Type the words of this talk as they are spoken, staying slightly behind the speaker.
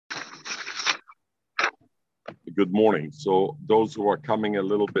good morning. So those who are coming a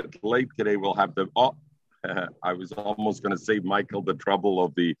little bit late today will have the. I was almost going to save Michael the trouble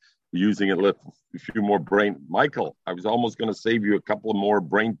of the using a few more brain. Michael, I was almost going to save you a couple of more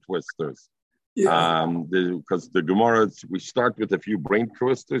brain twisters. Yeah. Because the Gemara, we start with a few brain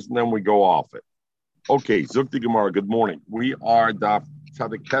twisters and then we go off it. Okay, Zuk the Gemara. Good morning. We are the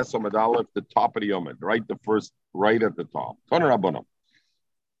Tzadik Tes Amud Aleph, the top of the Yomid, right? The first, right at the top. Toner Rabbanim.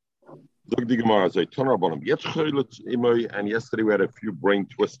 Zuk the Gemara say Toner Rabbanim. And yesterday we had a few brain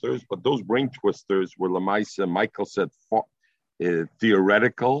twisters, but those brain twisters were Lamaisa. Michael said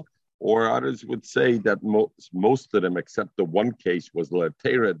theoretical, or others would say that most of them, except the one case, was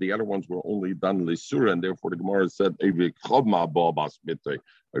Latera. The other ones were only done Lisura, and therefore the Gemara said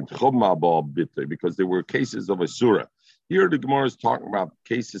because they were cases of Asura. Here the Gemara is talking about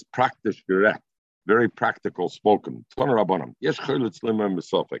cases practice direct, very practical spoken.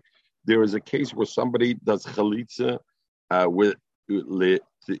 There is a case where somebody does chalitza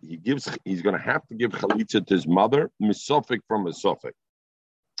he's going to have to give chalitza to his mother, misofik from misofik.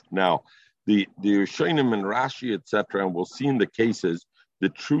 Now, the Rishonim and Rashi, etc., and we'll see in the cases, the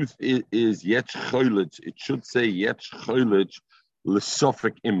truth is yet cholitz. It should say yet cholitz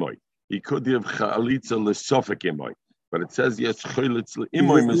l'sofik imoy. He could give chalitza l'sofik imoy, but it says yet cholitz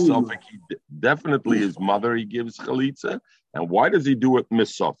imoy misofik. He definitely his mother. He gives chalitza, and why does he do it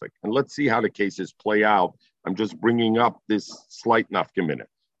misofik? And let's see how the cases play out. I'm just bringing up this slight nafkamina.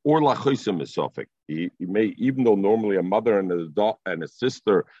 Or lachoisa misofik. He may, even though normally a mother and a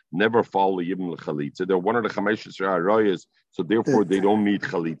sister never follow yibn l'chalitza, they're one of the chameshes ha'arayas, so therefore they don't need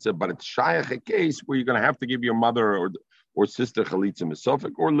chalitza. But it's shayach a case where you're going to have to give your mother or sister chalitza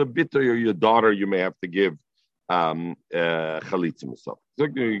misofik, or lebita or your daughter you may have to give chalitza misofik.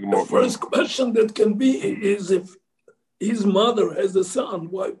 The first question that can be is if his mother has a son,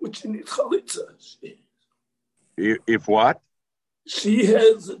 why would she need chalitza? If what? She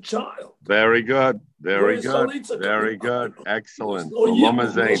has a child. Very good. Very good. Excellent.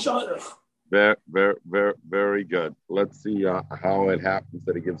 Very good. Let's see how it happens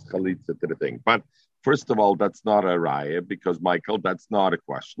that he gives chalitza to the thing. But first of all, that's not a raya because, Michael, that's not a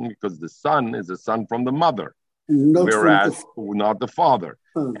question because the son is a son from the mother, whereas not the father.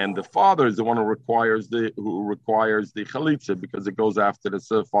 And the father is the one who requires the chalitza because it goes after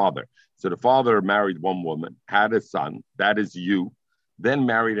the father. So the father married one woman, had a son, that is you, then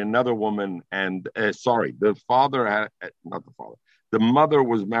married another woman, and the mother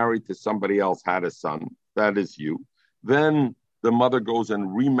was married to somebody else, had a son, that is you. Then the mother goes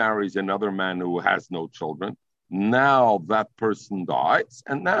and remarries another man who has no children. Now that person dies,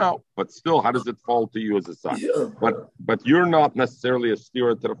 but still, how does it fall to you as a son? Yeah. But you're not necessarily a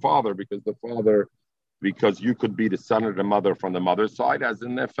steerer to the father because you could be the son of the mother from the mother's side, as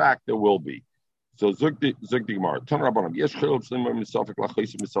in fact there will be. So Zuk the Gemara.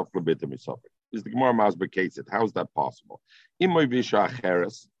 Is the Gemara masbekated? How is that possible?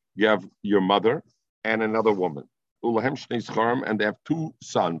 You have your mother and another woman. And they have two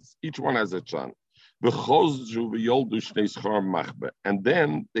sons. Each one has a son. And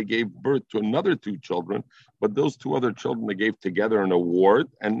then they gave birth to another two children, but those two other children they gave together in a ward,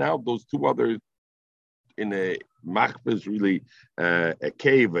 and now those two others in a machbeh is really a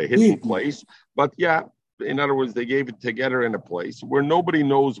cave, a hidden place. But yeah, in other words, they gave it together in a place where nobody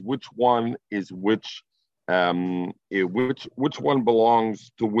knows which one is which one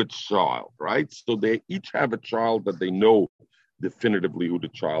belongs to which child, right? So they each have a child that they know definitively who the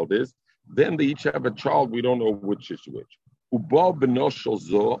child is. Then they each have a child, we don't know which is which.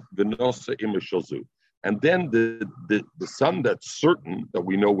 And then the son that's certain that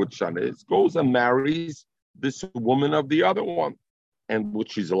we know which son is goes and marries this woman of the other one, and what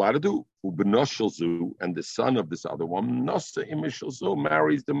she's allowed to do. And the son of this other one,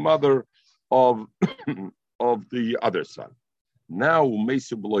 marries the mother of of the other son. Now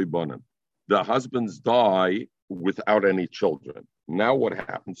the husbands die without any children. Now what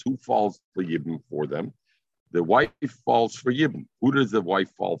happens? Who falls for Yibn for them? The wife falls for Yibn. Who does the wife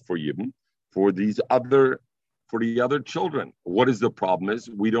fall for Yibn? For the other children. What is the problem is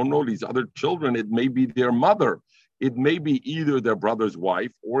we don't know these other children. It may be their mother. It may be either their brother's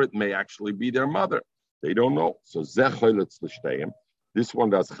wife or it may actually be their mother. They don't know. So this one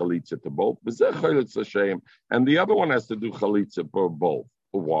does chalitza to both. And the other one has to do chalitza for both.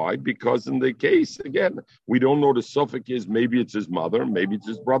 Why? Because in the case, again, we don't know the suffix is maybe it's his mother, maybe it's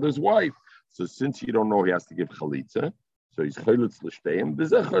his brother's wife. So since you don't know, he has to give chalitza. So he's chalitz l'shteim.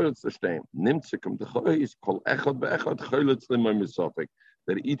 B'zeh chalitz l'shteim. Nimtzikum t'chois kol echad be'echad chalitz l'may misofik.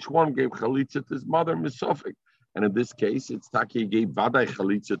 That each one gave chalitza to his mother misofik. And in this case, it's Taki gave vaday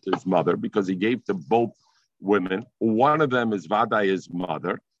chalitza to his mother because he gave to both women. One of them is Vadai, his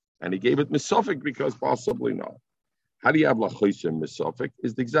mother, and he gave it Misofik because possibly not. How do you have Lachosim Misofik?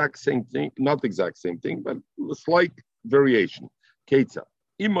 Is the exact same thing, not the exact same thing, but a slight variation. Ketza.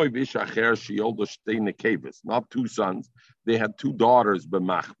 Not two sons. They had two daughters,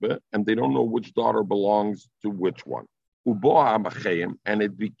 b'machbe, and they don't know which daughter belongs to which one. And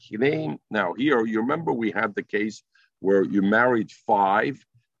it became, now here, you remember we had the case where you married five,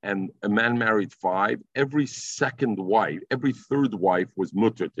 and a man married five. Every second wife, every third wife was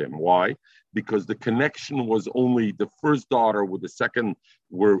mutter to him. Why? Because the connection was only the first daughter with the second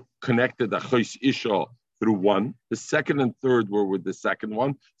were connected, achos isha, through one. The second and third were with the second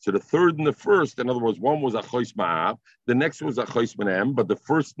one. So the third and the first, in other words, one was achos ma'av, the next was achos menem, but the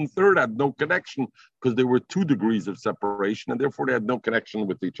first and third had no connection because there were 2 degrees of separation, and therefore they had no connection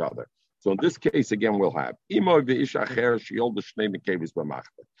with each other. So in this case, again, we'll have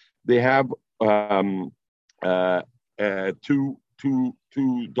they have two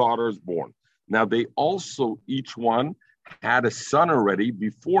daughters born. Now they also each one had a son already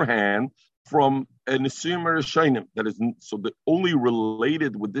beforehand from an Nisuim Rishonim. That is, so they're only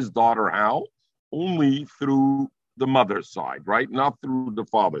related with this daughter how? Only through the mother's side, right? Not through the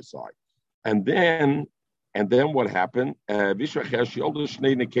father's side. And then what happened? And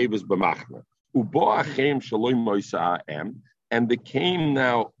they came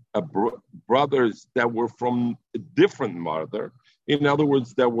now brothers that were from a different mother. In other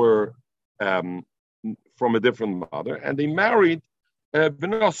words, that were from a different mother, and they married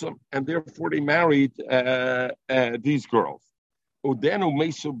Benosim, and therefore they married these girls. And then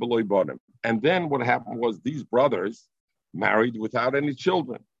what happened was these brothers married without any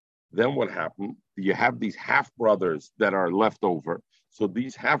children. Then what happened? You have these half brothers that are left over. So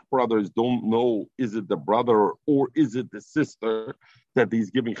these half brothers don't know, is it the brother or is it the sister that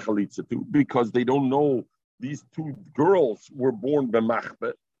he's giving chalitza to? Because they don't know, these 2 girls were born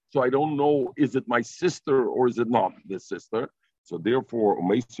b'machbet. So I don't know, is it my sister or is it not the sister? So therefore,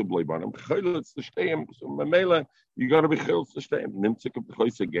 so Mamela, you got to be chiltz to stay. Nimtzik of the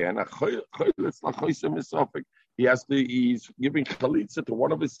choice again. He's giving chalitza to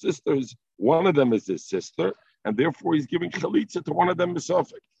one of his sisters. One of them is his sister, and therefore he's giving chalitza to one of them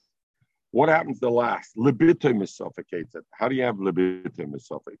misafik. What happens the last? Libitoi misafikates it. How do you have libitoi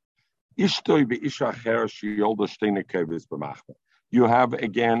misafik? Ishtoi be'isha acher sheyolda shtei nekeves b'machbet. You have,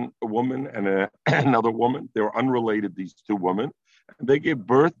 again, a woman and another woman. They were unrelated, these 2 women. And they gave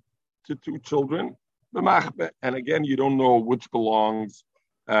birth to 2 children. And again, you don't know which belongs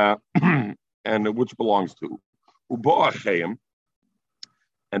and which belongs to.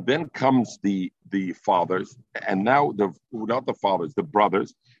 And then comes the fathers. And now, not the fathers, the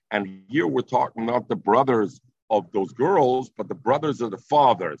brothers. And here we're talking not the brothers of those girls, but the brothers of the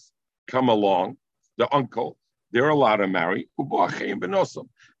fathers come along, the uncle. They're allowed to marry.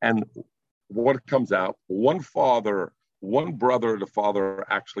 And what comes out? One brother of the father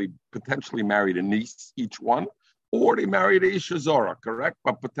actually potentially married a niece, each one, or they married a Isha Zora, correct?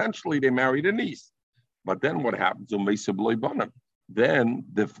 But potentially they married a niece. But then what happens? Then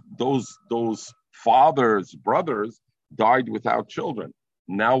those fathers, brothers, died without children.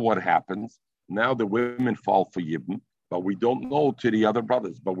 Now what happens? Now the women fall for Yibn. But we don't know to the other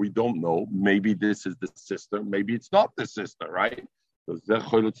brothers. But we don't know. Maybe this is the sister. Maybe it's not the sister, right?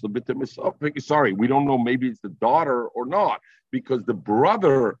 Sorry, we don't know. Maybe it's the daughter or not. Because the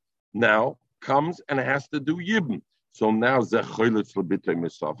brother now comes and has to do Yibn. So now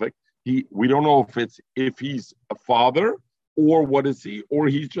we don't know if he's a father or what is he, or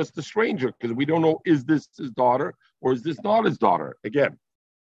he's just a stranger. Because we don't know, is this his daughter or is this not his daughter? Again,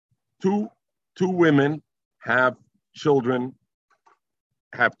 two women have children,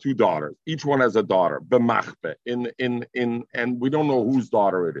 have 2 daughters. Each one has a daughter. B'machbe. And we don't know whose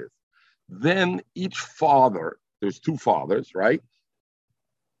daughter it is. Then each father, there's 2 fathers, right?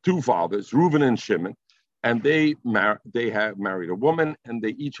 2 fathers, Reuven and Shimon, and they have married a woman, and they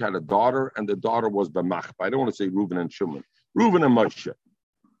each had a daughter, and the daughter was b'machbe. I don't want to say Reuven and Shimon. Reuven and Moshe.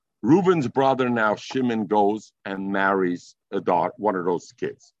 Reuven's brother now, Shimon, goes and marries a daughter, one of those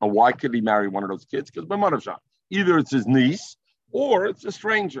kids. And why could he marry one of those kids? Because b'manavshah. Either it's his niece or it's a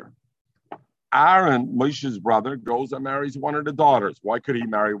stranger. Aaron, Moshe's brother, goes and marries one of the daughters. Why could he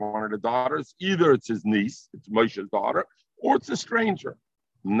marry one of the daughters? Either it's his niece, it's Moshe's daughter, or it's a stranger.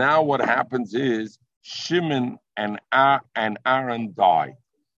 Now what happens is Shimon and Aaron die.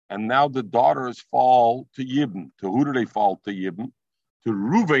 And now the daughters fall to Yibn. To who do they fall to Yibn? To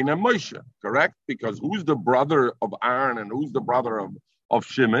Reuven and Moshe, correct? Because who's the brother of Aaron and who's the brother of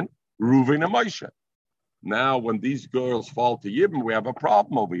Shimon? Reuven and Moshe. Now, when these girls fall to Yibam, we have a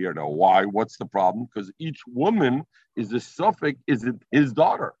problem over here. Now, why? What's the problem? Because each woman is a suffix. Is it his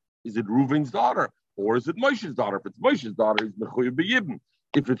daughter? Is it Reuven's daughter? Or is it Moshe's daughter? If it's Moshe's daughter, he's Mechuyev b'Yibam.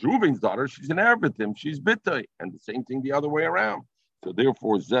 If it's Reuven's daughter, she's an Ervatim. She's Bittay. And the same thing the other way around. So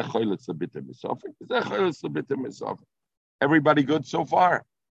therefore, Zechayletz Bittay Misafik. Zechayletz Bittay Misafik. Everybody good so far?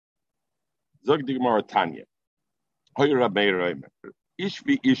 Zog the Gemara Tanya. Ish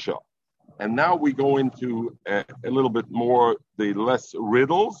vi Isha. And now we go into a little bit more, the less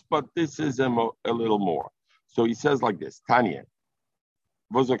riddles, but this is a little more. So he says like this, Tanya,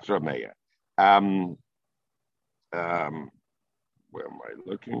 Vozok Rameya. Where am I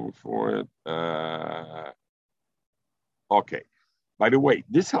looking for it? Okay. By the way,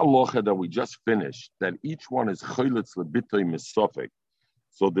 this halacha that we just finished, that each one is choylitz lebitoy misofik.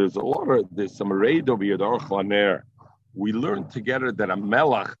 So there's some raid over here, the Orchlaner. We learned together that a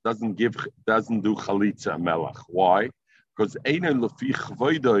melach doesn't do chalitza a melach. Why? Because einer lefi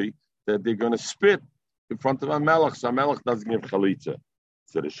chvoidoi, that they're going to spit in front of a melach, so a melach doesn't give chalitza.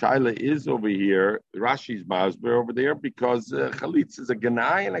 So the shaila is over here, Rashi's masber over there, because chalitza is a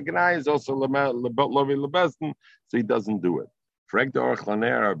ganai, and a ganai is also lovi lebestin, so he doesn't do it. Frag the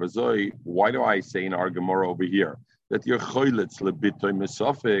Orchlaner Bazoi, why do I say in our Gemara over here that your choylitz lebitoy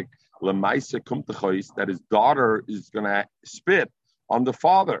misofik lemaisa kumtechois, that his daughter is going to spit on the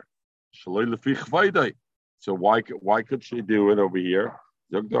father? So why could she do it over here?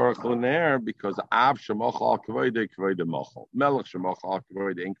 Because Ab shemachal kvoide kvoide machal, Melech shemachal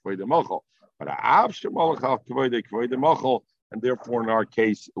kvoide ain't kvoide machal, but Ab shemachal kvoide kvoide machal, and therefore in our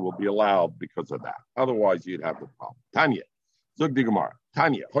case it will be allowed because of that. Otherwise you'd have the problem. Tanya, Zog the Gemara.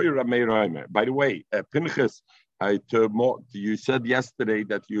 Tanya, by the way, Pinchas. You said yesterday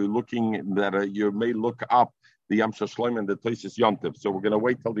that you're looking that you may look up the Yam Shloim and the Tosis Yontif. So we're going to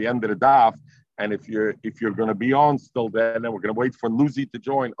wait till the end of the daf, and if you're going to be on still then, and we're going to wait for Lucy to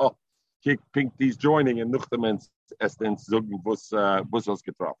join. Oh, Kick Pink these joining and Nuchtemens Esten Zugn Bus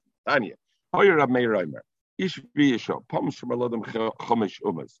getroffen. Tanya, Hoyer Rabmei Reimer. Ish v'isho Pam Shemalodem Chomish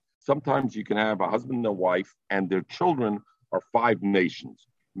Umas. Sometimes you can have a husband and a wife, and their children are 5 nations,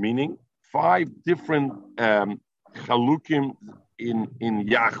 meaning 5 different chalukim in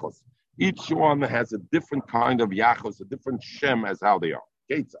Yachos. Each one has a different kind of Yachos, a different Shem as how they are.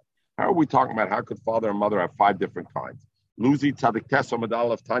 Ketza. How are we talking about? How could father and mother have 5 different kinds? Luzi Tzadik Tessa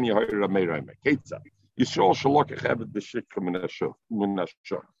Medal of Tanya Hoyer Meirayme. Ketza. Yisrael Shalokach Eved B'Shivcha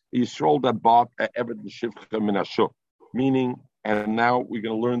Minashuk. Yisrael that bought Eved B'Shivcha Minashuk. Meaning, and now we're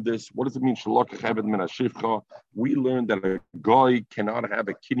going to learn this. What does it mean? Shalokach Eved Minashivcha. We learned that a guy cannot have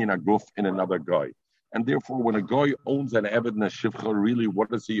a kinyan aguf in another guy. And therefore, when a guy owns an Eved Nashivcha, really, what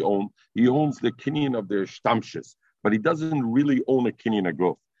does he own? He owns the kinyan of their shtamshis, but he doesn't really own a kinyan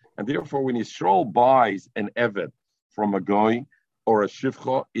aguf. And therefore, when Yisrael buys an Eved from a guy or a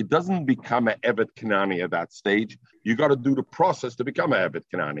shivcha, it doesn't become an Eved Kanani at that stage. You got to do the process to become an Eved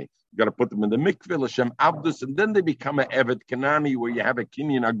Kanani. You got to put them in the mikveh, Hashem Abdus, and then they become an Eved Kanani where you have a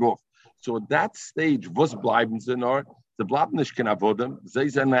kinyan aguf. So at that stage, was bleiben sie nur? The bleiben nicht kein Avodim. Sie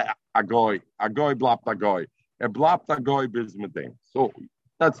sind a goy bleibt a goy. Bleibt a goy bis mit dem. So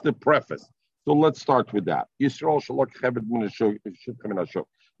that's the preface. So let's start with that. Yisrael shalok cheved min hashuk, shivcha min hashuk.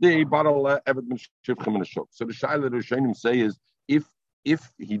 The bottle eved min shivcha min hashuk. So the shaila the Rishonim say is, if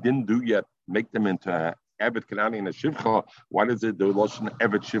he didn't do yet, make them into eved kanani and a shivcha. Why does it do loshen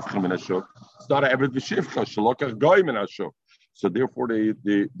eved shivcha min hashuk? It's not an eved v'shivcha. Shalok goy min hashuk. So therefore, the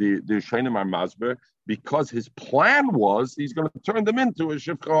Rishonim are masber, because his plan was he's going to turn them into a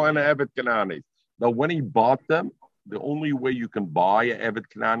shivcha and an eved kanani. Now, when he bought them, the only way you can buy an eved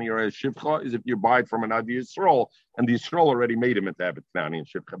kanani or a shivcha is if you buy it from an Adi Yisrael, and the Yisrael already made him into eved kanani and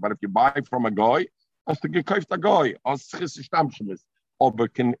shivcha. But if you buy it from a guy, as the gekauft a guy, as chis stamshmis, aber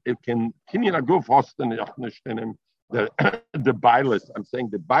can kinyan aguf hosten nicht in him the bailis. I'm saying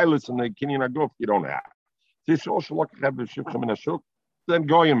the bailis and the kinyan aguf you don't have. Then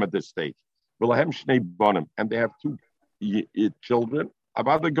goyim at this stage. And they have 2 children.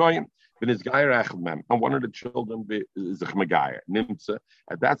 About the goyim, and one of the children is a chmegayer.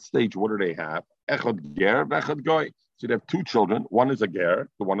 At that stage, what do they have? Echad ger, echad goy. So they have 2 children. One is a ger,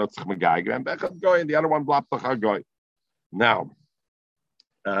 the one that's chmegayer, and echad goy, and the other one blaptach goy. Now,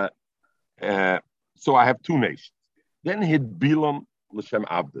 so I have 2 nations. Then hid bilam l'shem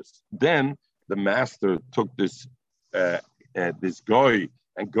abdus. Then the master took this guy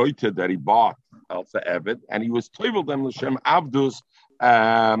and goite that he bought also Eved, and he was toivel them l'shem avdus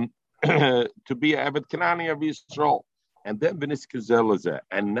to be an Eved Kanani of Yisrael. And then v'niskazelazeh,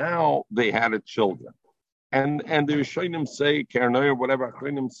 and now they had children. And the Rishonim say, Kernoy or whatever,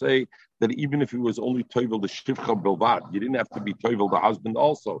 Rishonim say that even if he was only toivel the shivcha bilvad, you didn't have to be toivel the husband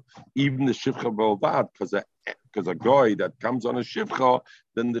also. Even the shivcha bilvad, because a guy that comes on a shivcha,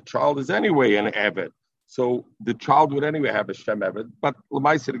 then the child is anyway an eved. So the child would anyway have a Shem Eved. But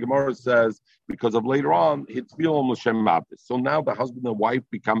L'maaseh, the Gemara says, because of later on, it's Vilom L'Shem Mabdis. So now the husband and wife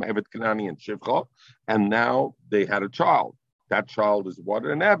become Eved Kanani and Shivcha, and now they had a child. That child is what?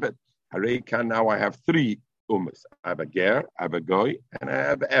 An Eved. Hareika, now I have three Umas. I have a Ger, I have a Goy, and I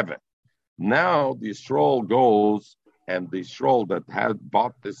have Eved. Now the Yisrael goes, and the Yisrael that had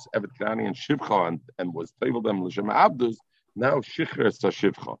bought this Eved Kanani and Shivcha and was tabled them L'Shem Abdus, now Shicher is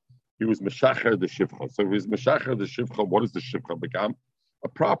Shivcha. He was Meshacher the Shivcha. So if he's Meshacher the Shivcha, what does the Shivcha become? A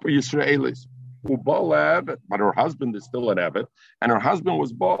proper Yisraelis. But her husband is still an Eved, and her husband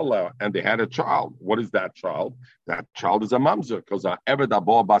was Bala, and they had a child. What is that child? That child is a Mamzer, because Eved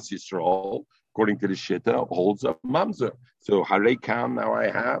Abba Bas Yisrael, according to the Shitta, holds a Mamzer. So Hareikam, now I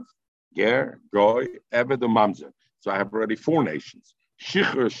have Ger, Goy, Eved, and Mamzer. So I have already 4 nations.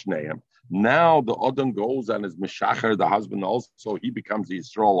 Shicher Shneim. Now the Odom goes and is Meshacher, the husband also, he becomes the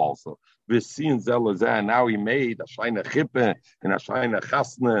Yisrael also. V'sin zelazah, now he made a Shayna Chippe and a Shayna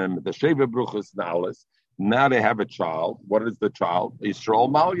Chasnem, the Sheva Bruchas Nalis. Now they have a child. What is the child? Yisrael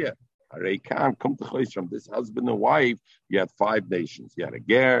Malya. Areikan, come to Chosh from this husband and wife. You had 5 nations. You had a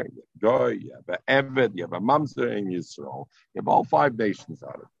Ger, you had a Goy, you have an Eved, you have a Mamzer in Yisrael. You have all 5 nations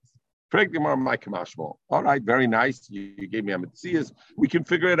out of it. All right, very nice. You gave me a Metzias. We can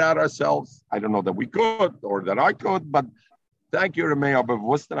figure it out ourselves. I don't know that we could or that I could, but thank you, Ramey. But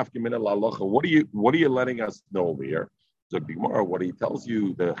what are you letting us know over here? So Gemara, what he tells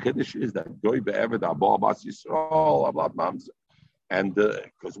you, the Chiddush is that Goy be'eved Abba Bas Yisrael Abad Mamzer, and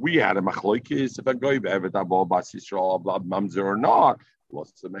because we had a machlokes if a Goy be'eved Abba Bas Yisrael Abad Mamzer or not.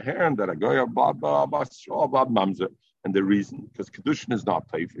 Lost the meher that a Goy Abba Bas Yisrael Abad Mamzer. And the reason, because Kedushin is not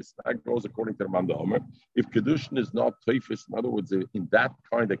Taifis, that goes according to the Manda Omer. If Kedushin is not Taifis, in other words, in that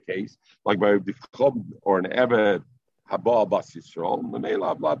kind of case, like by the Chob or an Eved Haba Bas Yisrael,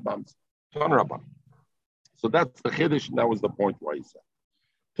 Memela Ablad Bams, Ton Rabban. So that's the Chiddush, and that was the point why he said.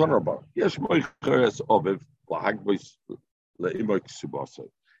 Ton Rabban. Yesh Moicheres Oviv, Lahagbois Le'imoik Subasai.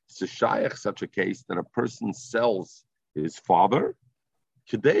 It's a Shayach, such a case that a person sells his father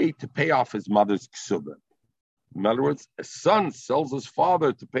today to pay off his mother's Ksubah. In other words, a son sells his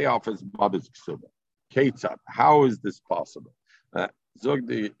father to pay off his mother's ksuba. Ketzad, how is this possible? Zog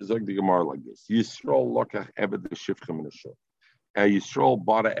the Gemara like this: Yisrael lokach eved shivchem in a shuk. Yisrael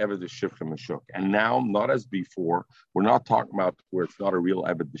bought a eved shivchem in a shuk, and now, not as before, we're not talking about where it's not a real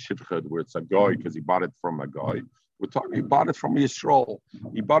eved shivchem, where it's a guy because he bought it from a guy. We're talking, he bought it from Yisrael.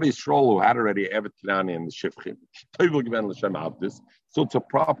 He bought Yisrael who had already eved Kanani and the shivchem. So it's a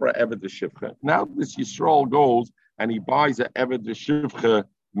proper eved shivchem. Now this Yisrael goes and he buys an eved shivchem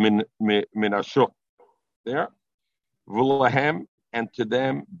min ashuk. There, v'lahem, and to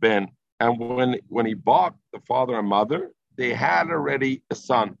them ben. And when he bought the father and mother, they had already a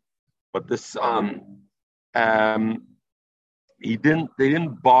son, but the son, they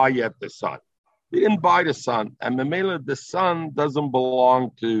didn't buy yet the son. They didn't buy the son, and Memela, the son doesn't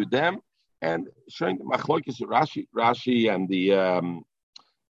belong to them. And showing the machlokes Rashi and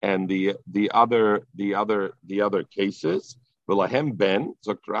the other cases, v'lahem ben,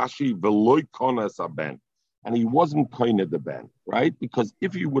 so Rashi v'loy konas a ben, and he wasn't koined the ben, right? Because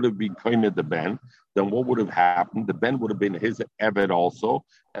if he would have been koined the ben, then what would have happened? The ben would have been his eved also,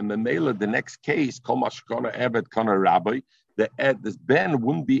 and Memela, the next case, kol mashkona eved kana rabbi. This Ben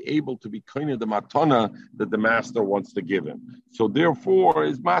wouldn't be able to be kind of the matana that the master wants to give him. So therefore,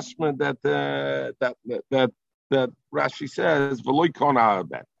 is mashma that Rashi says v'loy kona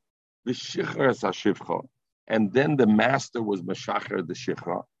ben v'shicher sashivcha, and then the master was meshacher the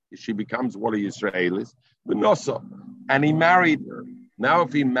shivcha. She becomes what a Yisraelis v'nosa, and he married her. Now,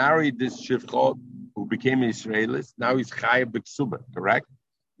 if he married this shivcha who became Yisraelis, now he's chayav b'ksuba, correct?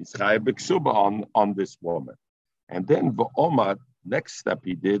 He's chayav b'ksuba on this woman. And then V'omad, next step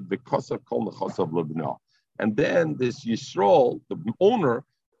he did, the Kosav Kol Nechosav Lebna. And then this Yisrael, the owner,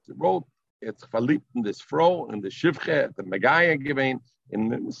 wrote, it's Chalip in this fro, and the Shivche, the Megaya giving,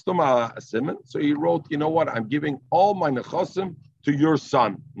 in Stuma Simon. So he wrote, you know what, I'm giving all my Nechosim to your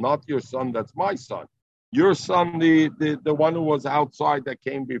son, not your son, that's my son. Your son, the one who was outside that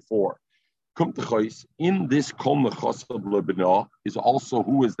came before. Kum Techois, in this Kol Nechosav Lebna is also,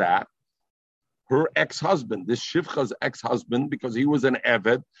 who is that? Her ex-husband, this Shivcha's ex-husband, because he was an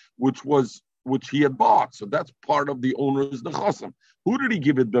Eved, which he had bought. So that's part of the owner's nechosim. Who did he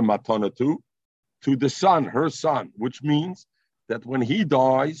give it the matana to? To the son, her son, which means that when he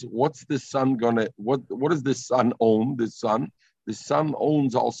dies, what's this son gonna? What does this son own? This son, the son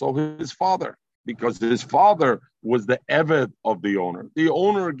owns also his father, because his father was the eved of the owner. The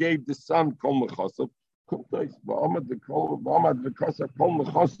owner gave the son kol mechasav.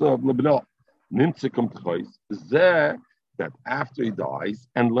 That after he dies,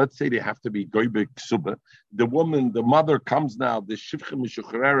 and let's say they have to be goybe ksuba, the woman, the mother comes now, the shivcha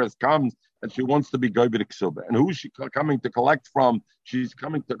mishucheres comes, and she wants to be goybe ksuba. And who is she coming to collect from? She's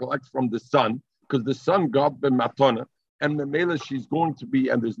coming to collect from the son, because the son got the matana, and Memela she's going to be,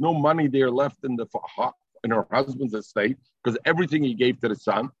 and there's no money there left in her husband's estate, because everything he gave to the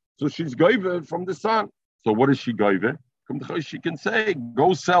son. So she's goyve from the son. So what is she goyve? She can say,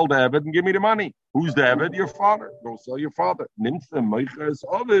 go sell the Eved and give me the money. Who's the Eved? Your father. Go sell your father. To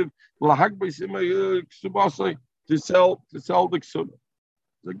sell the ksuba.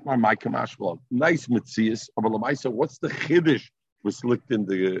 Like my kamashbal. Nice mitzias. What's the chiddush was licked in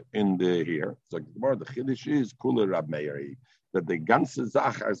the here? It's like the chiddush is cooler Rab Meir. That the ganze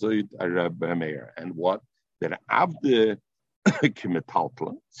Zach azoid Rab Meir. And what? That avde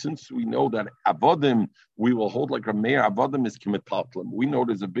since we know that avodim, we will hold like a mayor. Avodim is kimetaltlim. We know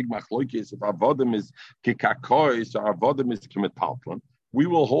there's a big machlokes. If avodim is kikakois or avodim is kimetaltlim, we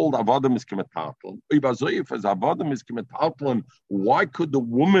will hold avodim is kimetaltlim. If as avodim is kimetaltlim, why could the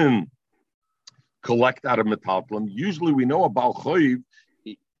woman collect out of metaltlim? Usually, we know about choiv.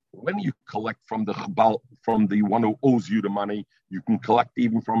 When you collect from the one who owes you the money, you can collect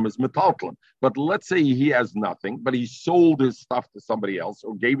even from his metaltlim. But let's say he has nothing, but he sold his stuff to somebody else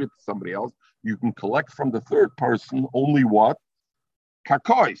or gave it to somebody else. You can collect from the third person only what?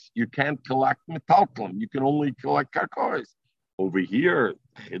 Karkois. You can't collect metaltlim. You can only collect karkois. Over here,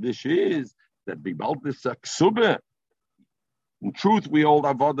 chiddush is that bibal this ksube. In truth, we hold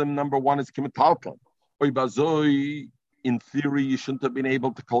avodim number one is kimetaltlim. In theory, you shouldn't have been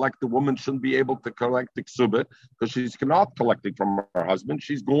able to collect. The woman shouldn't be able to collect the ksubah because she's not collecting from her husband.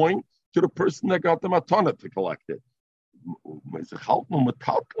 She's going to the person that got the matana to collect it.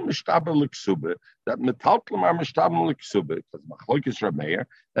 That metaltlim are mishtabel l'ksubah because machlokes Rameir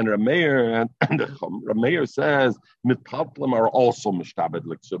and Rameir says metaltlim are also mishtabel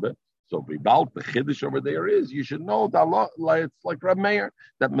l'ksubah. So Bibal, the chiddush over there is, you should know that it's like Rameir,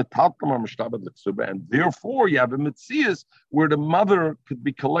 that metaltlim are mishtabed l'ksuba, and therefore you have a mitzias where the mother could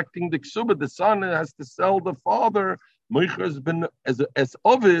be collecting the ksuba, the son has to sell the father, has been as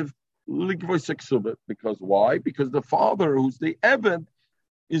oviv, likvois ksuba. Because why? Because the father, who's the eved,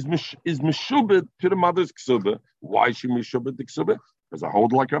 is mishubed to the mother's ksuba. Why is she mishubed the ksuba? Because I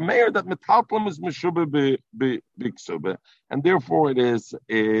hold like a mayor that metaltlim is meshubah be ksuba, and therefore it is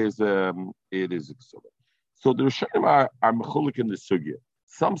ksuba. So the Rishonim are mechulik in the sugya.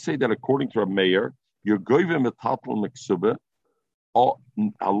 Some say that according to a mayor, you're goyve metaltlim ksuba,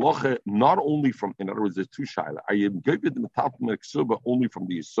 halacha not only from, in other words, there's two shaila. Are you goyve the metaltlim ksuba only from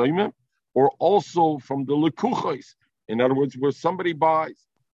the yisoyim, or also from the lekuchos? In other words, where somebody buys.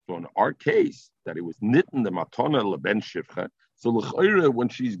 So in our case, that it was nitten the matana leben shivcha. So l'chayre, when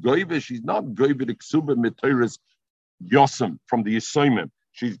she's goyve, she's not goyve the ksuba miteris yosem from the yisoyim.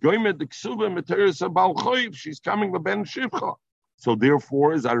 She's goyve the ksuba miteris abal choyv. She's coming leben shivcha. So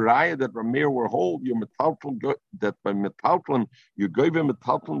therefore, is a raya that Rameir will hold your metaltlim that by metaltlim you goyve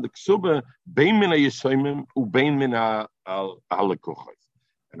metaltlim the ksuba bein min yisoyim u bein min halekuchos.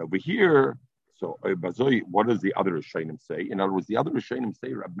 And over here. So, what does the other Rishonim say? In other words, the other Rishonim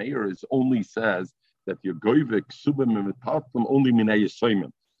say Rab Meir only says that you're goyve ksuba metaltlim only minay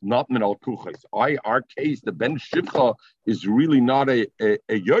yisoyim, not min al kuchos. Our case, the ben shivcha is really not a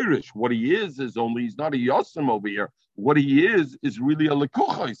yorish. What he is only he's not a yosim over here. What he is really a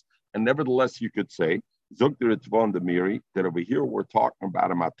lekuchos. And nevertheless, you could say Zogder Etzvon the Miri that over here we're talking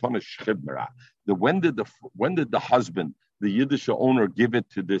about a matana shchibmera. When did the husband, the Yiddish owner, give it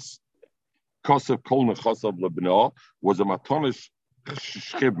to this? Kosev Kol Nechasav Lebno was a matonish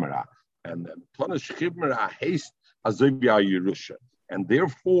shchibmera, and the matonish shchibmera haste azivya Yerusha, and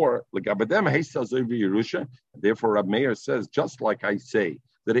therefore like abadem haste azivya Yerusha. Therefore, Rab Meir says, just like I say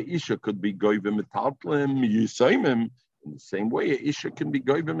that a isha could be goyve metaltlim yisoymim, in the same way a isha can be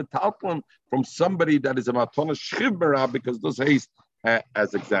goyve metaltlim from somebody that is a matonish shchibmera, because those haste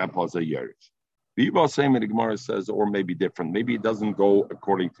as example as a Yerush. Biba same in the Gemara says, or maybe different. Maybe it doesn't go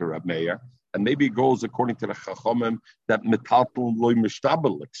according to Rab Meir. And maybe it goes according to the Chachamim that metaltlim loy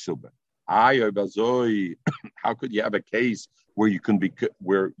mishtabel l'ksuba. How could you have a case where you can be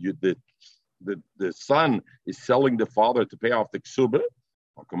where you the son is selling the father to pay off the ksuba?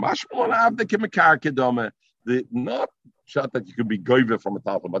 Not shot that you could be goyve from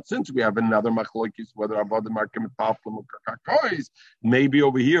metaltlim, but since we have another machlokes whether avodim are metaltlim or karkois, maybe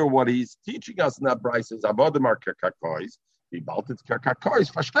over here what he's teaching us in that brayso is avodim are karkois. Wie bald it's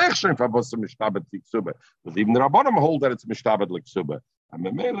Kerkakois, verstehe ich schon, was Mishtabet Liksube. Because even the Rabbanim hold that it's Mishtabet Liksube. And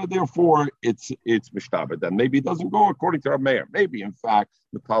Memela, therefore, it's Mishtabet. And maybe it doesn't go according to our mayor. Maybe, in fact,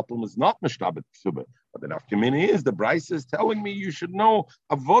 the Talpum is not Mishtabet Liksube. But the Nafkamini is, the Bryce is telling me you should know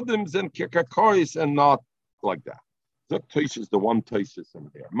Avodims and Kerkakois and not like that. Zok Toish is the one Toish over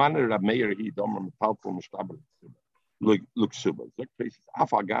there. Manner Rab Meir, he Domer Talpum Mishtabet Liksube. Zok Toish is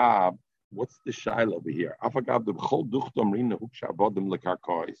Afagab. What's the shaila over here?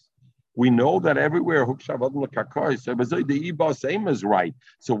 We know that everywhere hukshavadam lekakois. So the ibas same is right.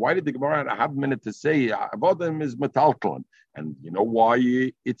 So why did the Gemara have a minute to say avodim is metalton? And you know why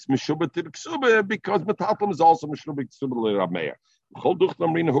it's meshubah to the ksuba? Because metalton is also meshubah to the rameir. Chol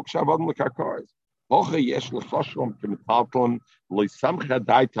duchtam rina hukshavadam lekakois. Hoche yesh lechashrom kemetalton loisamcha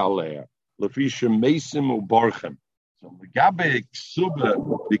daitaleh lefishem mesim ubarchem. So Megabe Ksuba,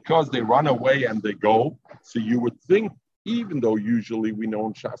 because they run away and they go, so you would think, even though usually we know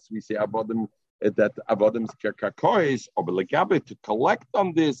in Shas we say Avodim that Avodim's Kerkakois, or Megabe to collect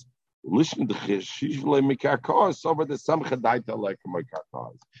on this, listen to Chishvle Mikarkois over the Samchadaita like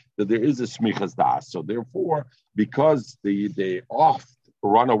Mikarkois. That there is a Smichas Das. So therefore, because they oft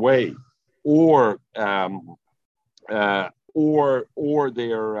run away or they're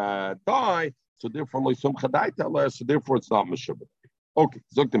die. So therefore, it's not Meshubah. Okay,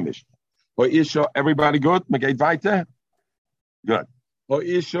 zog the Mishnah. Everybody good? Megay weiter? Good.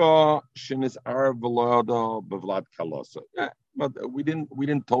 Ho'isha shenis arav v'loda b'vlad kalosa. Yeah, but we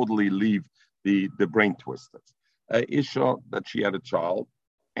didn't totally leave the brain twisters. Isha, that she had a child,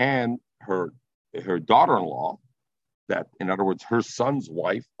 and her daughter-in-law, that, in other words, her son's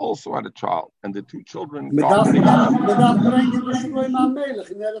wife also had a child, and the two children. Solve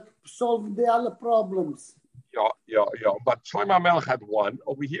the problems. Yeah. But Shlomo Melech had one.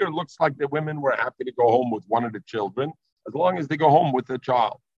 Over here, it looks like the women were happy to go home with one of the children, as long as they go home with the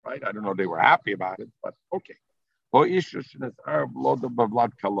child, right? I don't know, they were happy about it, but okay. And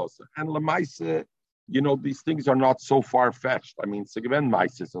Lemaise, these things are not so far-fetched. I mean,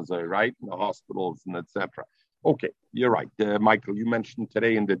 right? In the hospitals and etc. Okay, you're right. Michael, you mentioned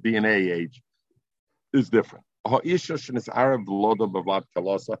today in the DNA age is different. And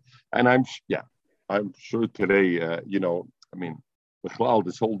I'm sure today, this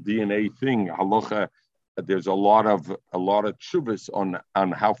whole DNA thing, halacha, there's a lot of tshuvas on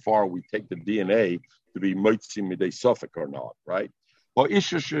how far we take the DNA to be moitzi midei suffolk or not, right?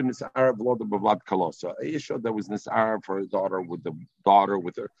 Isha that was nisar for his daughter with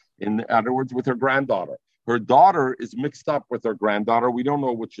her, in other words, with her granddaughter. Her daughter is mixed up with her granddaughter. We don't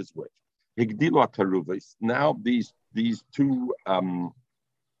know which is which. Now these two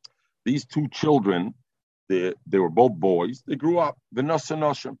children, they were both boys. They grew up,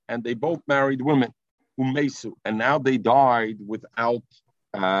 and they both married women, umesu, and now they died without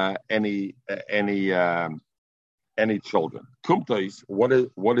any children. Kumtais, what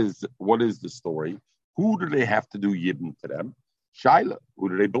is the story? Who do they have to do yibn to them? Shaila. Who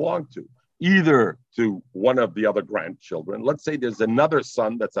do they belong to? Either to one of the other grandchildren. Let's say there's another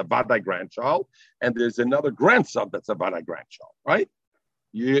son that's a Vadai grandchild, and there's another grandson that's a Vadai grandchild, right?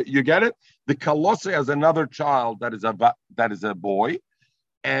 You get it? The Kalosse has another child that is a boy,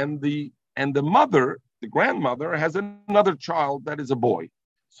 and the mother, the grandmother, has another child that is a boy.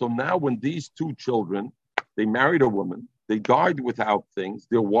 So now when these two children, they married a woman, they died without things,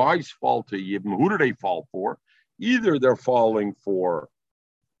 their wives fall to Yibam. Who do they fall for? Either they're falling for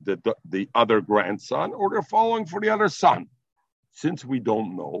the other grandson, or they're falling for the other son. Since we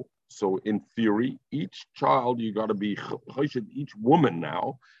don't know, so in theory, each child you got to be each woman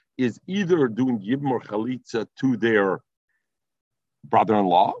now is either doing yibum or chalitza to their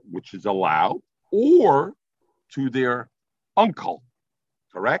brother-in-law, which is allowed, or to their uncle.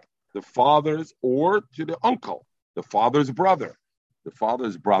 Correct? The father's, or to the uncle, the father's brother. The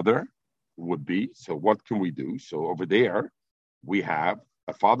father's brother would be. So what can we do? So over there we have.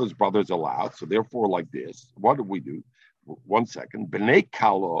 A father's brother is allowed, so therefore, like this, what do we do? 1 second. Bnei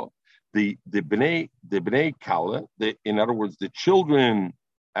Kala, the Bnei Kala, in other words, the children,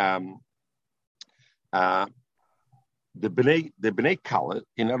 the Bnei Kala,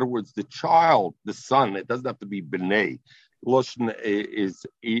 in other words, the child, the son. It doesn't have to be Bnei. Lashon is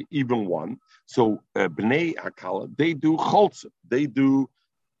even one. So Bnei Akala, they do cholza, they do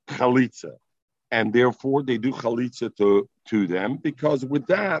chalitza. And therefore, they do chalitza to them, because with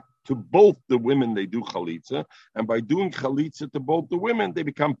that, to both the women, they do chalitza. And by doing chalitza to both the women, they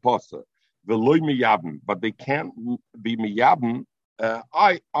become pasa. Veloy miyabim. But they can't be miyabim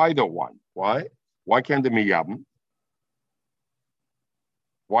either one. Why? Why can't they miyabim?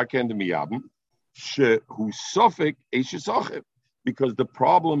 Why can't they miyabim? who's suffik Eishes Achiv. Because the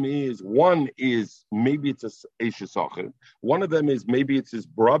problem is, one is maybe it's a Eishes Achiv. One of them is maybe it's his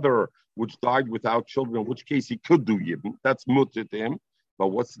brother, which died without children, in which case he could do Yibn. That's mutter to him. But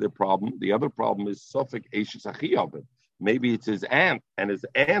what's the problem? The other problem is suffik Eishes Achiv. Maybe it's his aunt, and his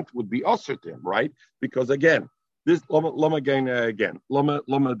aunt would be usher to him, right? Because again, this lama again.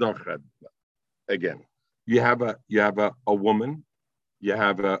 You have a woman.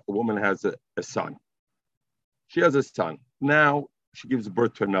 A woman has a son. She has a son. Now she gives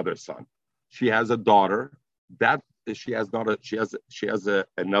birth to another son. She has a daughter. That she has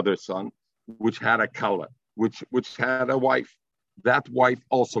another son, which had a kala, which had a wife. That wife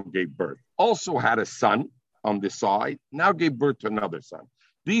also gave birth. Also had a son on the side. Now gave birth to another son.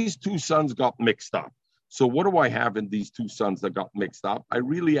 These two sons got mixed up. So what do I have in these two sons that got mixed up? I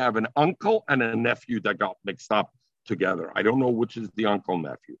really have an uncle and a nephew that got mixed up together. I don't know which is the uncle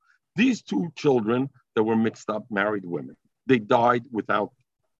nephew. These two children that were mixed up, married women. They died without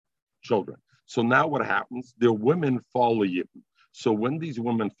children. So now what happens? Their women fall a yibn. So when these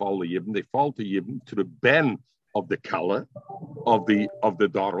women fall a yibn, they fall to yibn to the ben of the kala, of the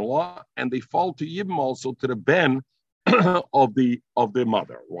daughter-in-law, and they fall to yibn also to the ben of the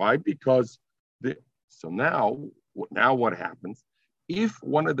mother. Why? Because so now what happens? If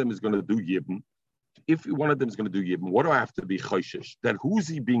one of them is going to do yibn, what do I have to be choishish? That who's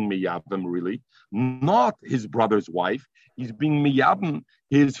he being miyabim really? Not his brother's wife. He's being miyabim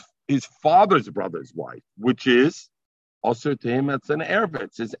his father's brother's wife, which is also to him. It's an erva.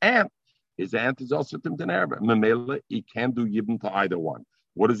 It's his aunt. His aunt is also to him an erva. Memela, he can't do yibn to either one.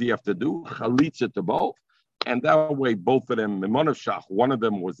 What does he have to do? Chalitza to both. And that way, both of them, Mimonav Shach, one of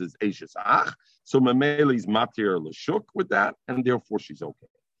them was his Eishes Ach. So Memela is matir l'shuk with that, and therefore she's okay.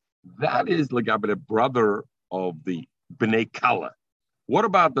 That is Lagabe, the brother of the Bnei Kala. What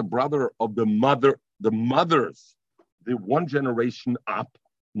about the brother of the mothers, the one generation up,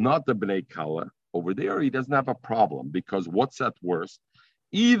 not the Bnei Kala? Over there, he doesn't have a problem because what's at worst?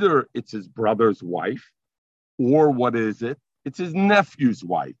 Either it's his brother's wife, or what is it? It's his nephew's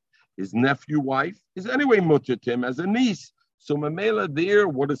wife. His nephew's wife is anyway mutter to him as a niece. So Mamela there,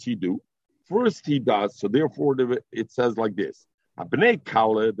 what does he do? First he does, so therefore it says like this. The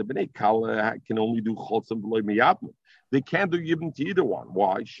Bnei Kala can only do Chotzim B'loi Miyabim. They can't do Yibn to either one.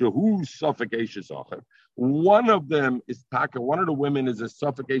 Why? Shehu suffocation Sacher. One of them is Taka, one of the women is a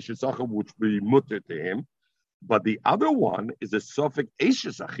suffocation Sacher, which will be mutter to him. But the other one is a suffix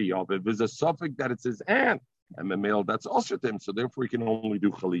Ashes Achiyav. There's a suffix that it's his aunt. And the male that's also to him. So therefore he can only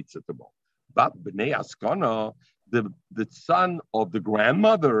do Chalitza to both. But Bnei Askana, the son of the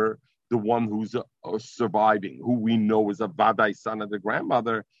grandmother, the one who's surviving, who we know is a Vadai son of the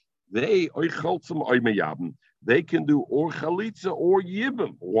grandmother, they can do or Chalitza or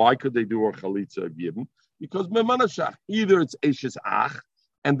Yibim. Why could they do or Chalitza or Yibim? Because Memanashach, either it's Eshes Ach,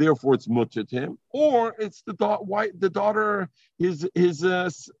 and therefore it's mutter to him, or it's the daughter, his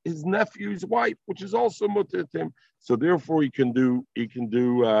nephew's wife, which is also mutter to him. So therefore he can do this.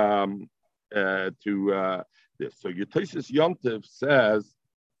 So Yotaisis Yontiv says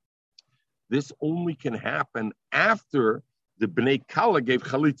this only can happen after the Bnei Kala gave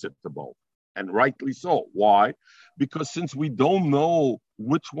Chalitza to both. And rightly so. Why? Because since we don't know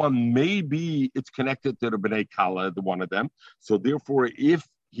which one, maybe it's connected to the Bnei Kala, the one of them. So therefore, if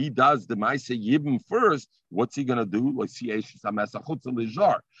he does the Maaseh Yibim first, what's he going to do?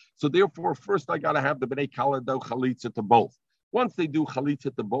 So therefore, first I got to have the Bnei Kala do Chalitza to both. Once they do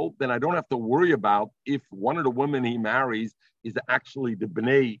Chalitza to both, then I don't have to worry about if one of the women he marries is actually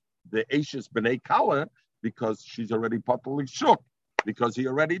the Ashes Bnei Kala, because she's already totally shook. Because he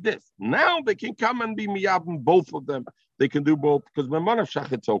already did. Now they can come and be miyabim, both of them. They can do both because Memanav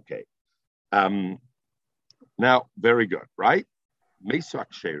Shach, it's okay. Now, very good, right? Mesak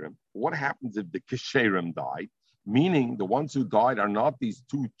Sherim. What happens if the Kesherim died? Meaning the ones who died are not these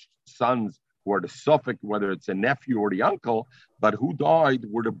two sons who are the suffix, whether it's a nephew or the uncle, but who died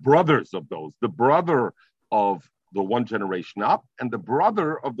were the brothers of those. The brother of the one generation up and the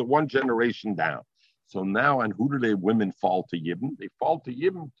brother of the one generation down. So now, and who do they women fall to Yibn? They fall to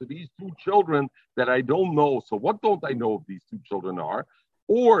Yibn to these two children that I don't know. So what don't I know if these two children are?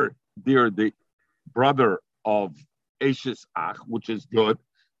 Or they're the brother of Ashes Ach, which is good.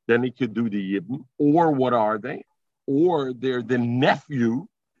 Then he could do the Yibn. Or what are they? Or they're the nephew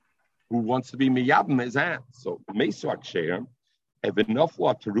who wants to be Miyabim, his aunt. So Mesak Sherem,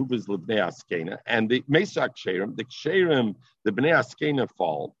 Evenofla Teruvas Lebnei Askena, and the Mesak Sherem, the Sherem, the Bnei Askena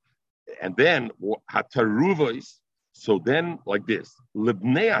fall. And then Hataruvos, so then like this,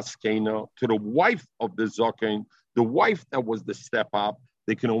 Libnei Askena to the wife of the Zokain, the wife that was the step up,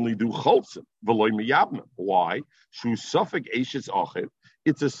 they can only do cholzim. Why? Shu suffix eishes achiv.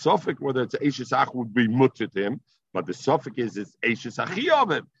 It's a suffix whether it's eishes ach would be mutter to him, but the suffix is it's eishes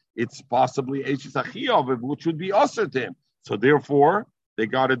achiyaviv. It's possibly eishes achiyaviv, which would be usher to him. So therefore, they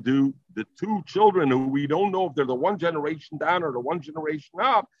got to do the two children who we don't know if they're the one generation down or the one generation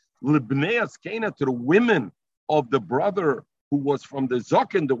up. Libneas Kana to the women of the brother who was from the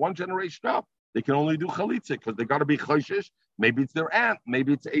Zakin, the one generation up. They can only do chalitza because they got to be chayshish. Maybe it's their aunt.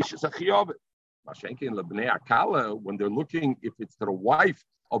 Maybe it's eishes achiyaviv. Mashenkin lebnei akala, when they're looking, if it's to the wife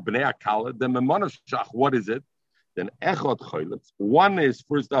of bnei akala, then memonashach, what is it? Then echad chalitz. One is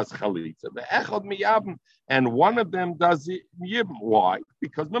first does chalitza, the echad miyabim, and one of them does yibim. Why?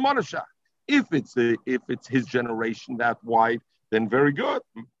 Because memonashach. If it's his generation, that wife, then very good,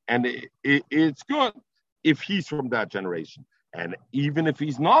 and it's good if he's from that generation. And even if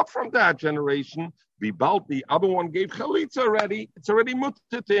he's not from that generation, the other one gave chalitza already. It's already mutter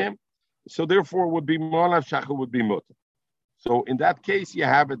to him. So therefore, would be Mo'alav Shachar would be mutter. So in that case, you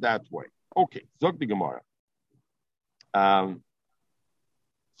have it that way. Okay, Zog the Gemara.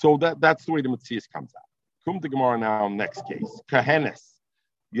 So that's the way the Metzias comes out. Come to Gemara now, next case. Kahenes.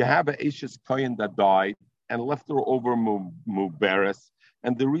 You have an Eishes Kohen that died and left her over Muberes.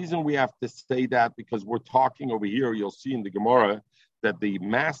 And the reason we have to say that, because we're talking over here, you'll see in the Gemara, that the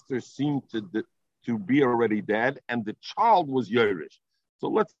master seemed to be already dead and the child was Yerush. So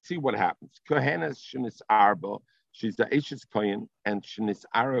let's see what happens. Kohenes Shenis Arba, she's the Eishes Kohen, and Shenis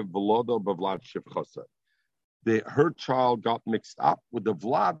Arba Velodo Bavlad Shivchasa. Her child got mixed up with the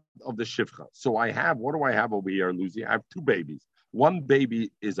Vlad of the Shivcha. So what do I have over here, Lucy? I have two babies. One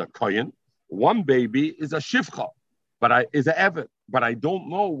baby is a Kohen, one baby is a Shivcha, is an Evet. But I don't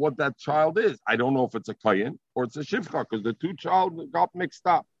know what that child is. I don't know if it's a Kohen or it's a Shivcha, because the two child got mixed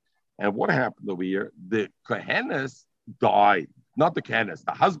up. And what happened over here? The Kohenes died. Not the Kohenes,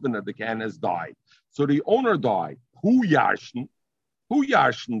 the husband of the Kohenes died. So the owner died. Who yarshened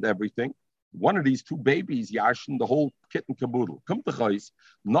everything? One of these two babies yarshened the whole kit and caboodle. Come to Chais,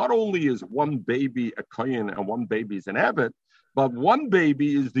 not only is one baby a Kohen and one baby is an Evet, but one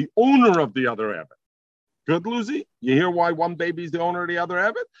baby is the owner of the other Evet. Good, Lucy? You hear why one baby is the owner of the other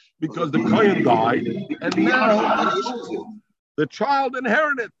Evet? Because the Kohen died, and now the child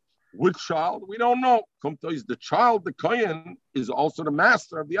inherited. Which child? We don't know. The child, the Kohen, is also the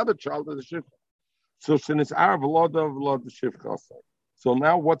master of the other child of the Shivcha. So since our Vlad of the Shivcha. So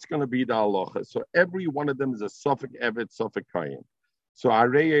now what's going to be the halacha? So every one of them is a Suffolk Evet, Suffolk Kohen. So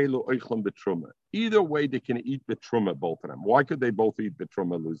either way, they can eat betruma, both of them. Why could they both eat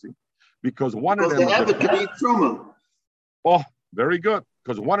betruma, Lucy? Because one of them the Evet can eat truma. Oh, very good.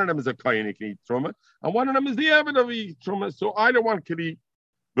 Because one of them is a Kohen, he can eat truma, and one of them is the Evet of eat truma. So either one can eat.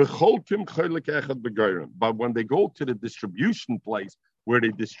 But when they go to the distribution place where they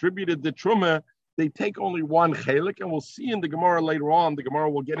distributed the truma, they take only one chelik, and we'll see in the Gemara later on. The Gemara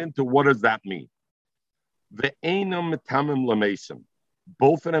will get into what does that mean. Ve'enam metamim lamesim.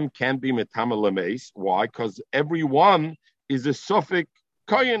 Both of them can be metamim lameis. Why? Because every one is a Suffolk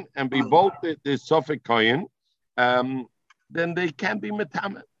Kohen, and be both the Suffolk Kohen, then they can be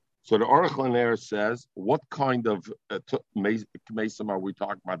metamim. So the Aruch LaNer says, what kind of mesim are we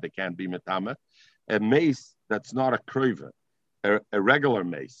talking about? They can't be metamim. A mace that's not a kriva, a regular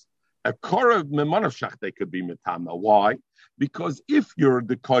mace. A korav memanavshach, they could be metama. Why? Because if you're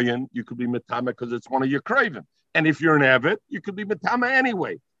the kohen, you could be metama because it's one of your craven. And if you're an evet, you could be metama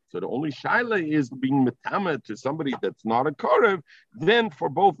anyway. So the only shaila is being metama to somebody that's not a korav. Then for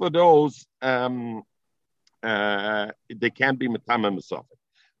both of those, they can't be metama mesafik.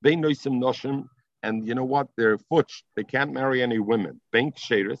 They know some noshim, and you know what? They're futch. They can't marry any women. Bank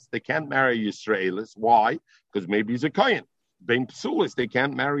sheris, they can't marry Yisraelis. Why? Because maybe he's a kohen. Bein psulis, they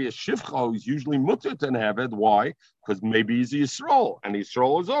can't marry a shivcha who's usually mutter to Eved. Why? Because maybe he's a Yisrael, and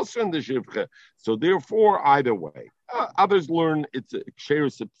Yisrael is also in the shivcha. So therefore, either way, others learn it's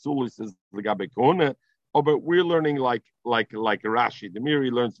ksheris psulis is legabe kona, but we're learning like Rashi. The Miri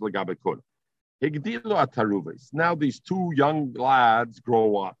learns legabe kona. Higdilu ataruves. Now these two young lads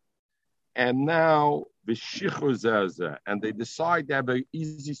grow up, and now v'shichur zeh, and they decide to have an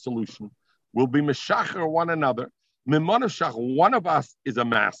easy solution. We'll be meshacher one another. One of us is a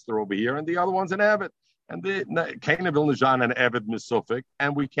master over here, and the other one's an Eved. And the Kaina Vilnajan and Eved Misufik,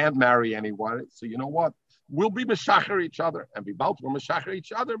 and we can't marry anyone. So you know what? We'll be Meshacher each other, and be both will Meshacher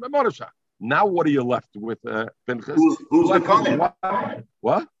each other. Now what are you left with, Pinchas? Who's the Kohen?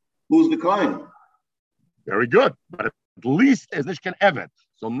 What? Who's the Kohen? Very good. But at least as Nishkan Eved.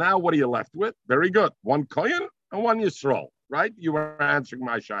 So now what are you left with? Very good. One Kohen and one Yisrael. right? You were answering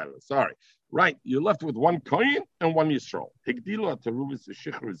my shaila. Sorry. Right. You're left with one kohen and one Yisrael. Higdila terubis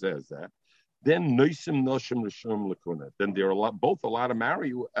shichur zeh. Then noisim noshim rishon lakuna. Then they're both allowed to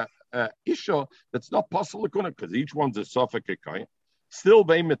marry isha that's not possible lakuna because each one's a suffix kohen. Still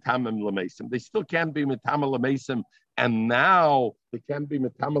they metamim lamesim. They still can't be metamim lamesim, and now they can't be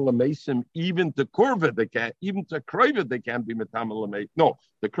metamim lamesim even to kurva. They can't even to krovid. They can't be metamim lamesim. No,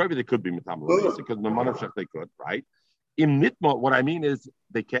 the krovid they could be metamim lamesim because memanavshach they could, right? In nitma, what I mean is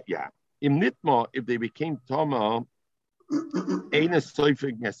they can't. Yeah, in nitma, if they became tama, eines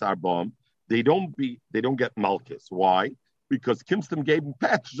soifig nesarbam, they don't get malchus. Why? Because Kimstam gave him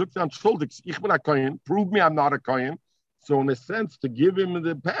patch. Ich bin a kohen. Prove me I'm not a kohen. So in a sense, to give him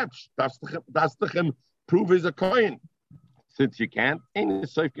the patch, that's the him prove he's a kohen. Since you can't,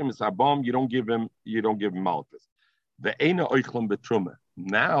 you don't give him malchus. The eina oichlem betruma.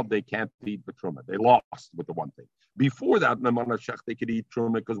 Now they can't eat betruma. They lost with the one thing. Before that, they could eat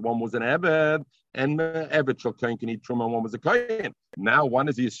truma because one was an eved, and eved shel kohen can eat truma, and one was a kohen. Now one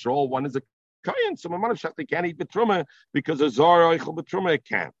is Yisrael, one is a kohen. So they can't eat betruma because a zara oichel betruma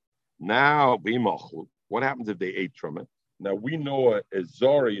can't. Now b'imachlu. What happens if they ate truma? Now we know a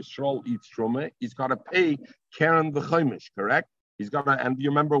Zara Yisrael eats truma. He's got to pay Karen the Chaimish, correct? He's got to, and you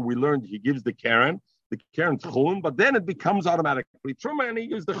remember we learned he gives the Karen's chulin, but then it becomes automatically truma, and he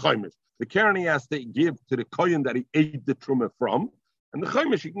gives the Chaimish. The Karen he has to give to the kohen that he ate the truma from, and the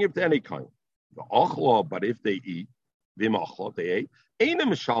Chaimish he can give to any kohen. The achla, but if they eat, v'machla they ate. Ain't a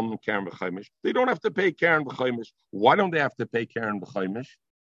mishalm Karen v'chaimish. They don't have to pay Karen v'chaimish. Why don't they have to pay Karen v'chaimish?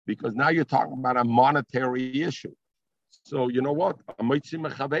 Because now you're talking about a monetary issue. So you know what? Prove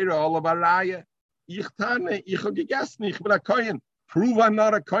I'm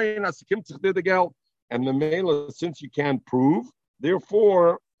not a kohen. And the male, since you can't prove,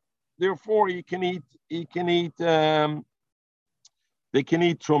 therefore he can eat. They can eat truma.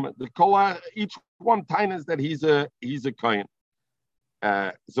 The kola, each one tainas that he's a kohen.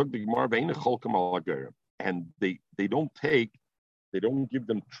 And they don't give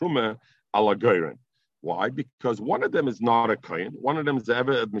them truma ala goyren. Why? Because one of them is not a kohen. One of them is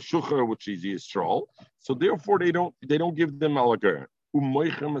Eved Meshucher, which is Yisrael. So therefore, they don't give them ala goyren. What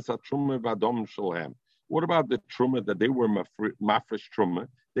about the truma that they were mafresh truma?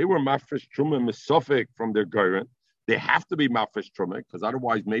 They were mafresh truma misofik from their goyren. They have to be mafresh truma because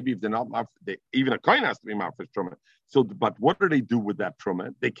otherwise, maybe if they're not even a kohen has to be mafresh truma. So, but what do they do with that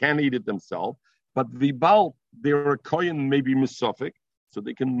truma? They can't eat it themselves. But vibal, they're a kohen maybe misofik, so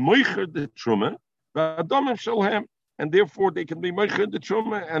they can moicher the truma, and therefore they can be moicher the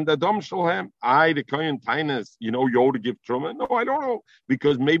truma and the dom shalhem. The kohen tainas, you ought to give truma. No, I don't know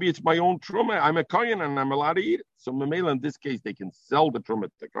because maybe it's my own truma. I'm a kohen and I'm allowed to eat it. So mamela in this case they can sell the truma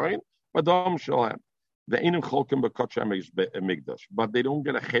to the kohen, but dom shalhem. The enim cholkim b'kotcha migdash, but they don't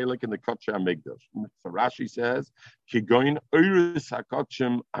get a chelik in the kotcha migdash. So Rashi says, "Kigoin oiris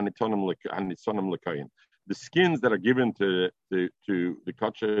hakotchim anitonim lekayin." The skins that are given to the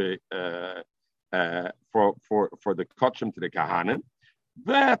kotcha for the kotchim to the kahanim,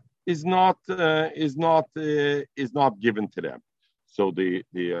 that is not given to them. So the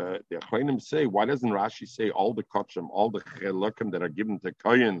achronim say, why doesn't Rashi say all the kotchim, all the chelikim that are given to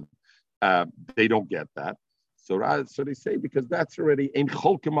kohen? They don't get that. So they say because that's already in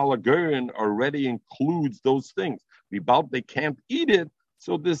cholkim alagurin already includes those things. They can't eat it,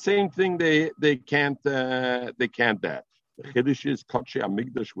 so the same thing they can't that. The chiddush is kotche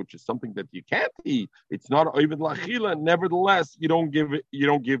amigdash, which is something that you can't eat. It's not oived lachila. Nevertheless, you don't give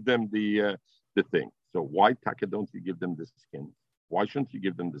them the thing. So why taka don't you give them the skins? Why shouldn't you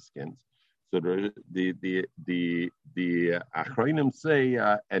give them the skins? So the achronim say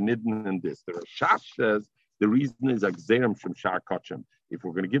anidin and this. The Rashash says the reason is agzerim from shar kotchem. If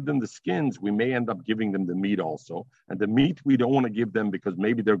we're going to give them the skins, we may end up giving them the meat also. And the meat we don't want to give them because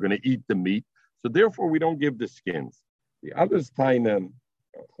maybe they're going to eat the meat. So therefore we don't give the skins. The others taina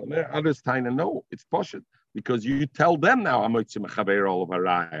no, it's poshut because you tell them now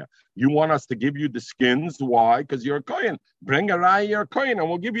you want us to give you the skins. Why? Because you're a kohen. Bring a raya, you're a kohen, and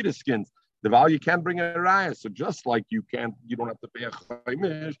we'll give you the skins. The value can't bring a raya. So just like you don't have to pay a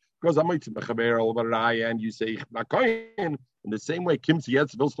chaimish because I'm a raya and you say kohen. In the same way, Kim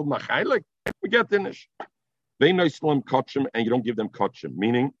Yetz Vilstum Nachailik, we get finish. They know Islam kotchim and you don't give them kotchim,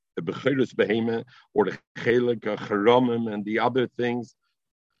 meaning the Bechirus Behema or the Chelik, Charomim, and the other things,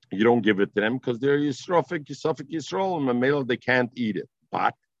 you don't give it to them because they're Yisrofik, Yisrael, and Mamela, they can't eat it.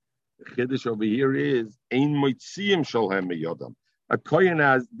 But the Chiddush over here is Ein Moitziim Shalhem Yodam. A kohen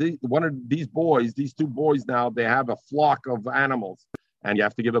has one of these boys, these two boys now, they have a flock of animals, and you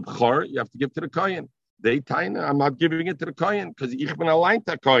have to give a bchor, you have to give to the kohen. They taina, I'm not giving it to the kohen because ich bin allein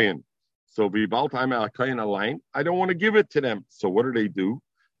to kohen. So bald I'm a kohen allein. I don't want to give it to them. So what do?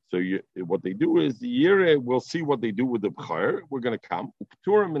 So what they do is the year we'll see what they do with the b'chor. We're going to come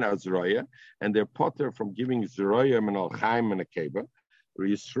upturim in Azraya, and they're potter from giving Zeraya and al-chaim and a keva.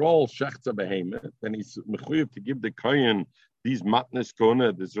 Yisrael shechta behemoth, then he's mechuyev to give the kohen these matnes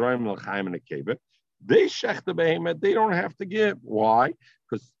kona, the Zeraya and al-chaim and a keva. They shechta behemoth. They don't have to give. Why?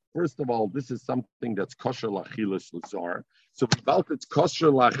 Because first of all, this is something that's kosher lachilas lazar. So if it's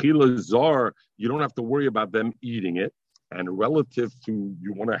kosher lachilas zar, you don't have to worry about them eating it. And relative to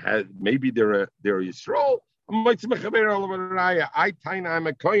you want to have, maybe they're Yisrael. I'm a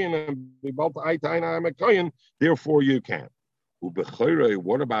kohen, and I'm a kohen. Therefore, you can.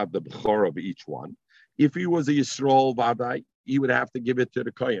 What about the bechor of each one? If he was a Yisrael vadai, he would have to give it to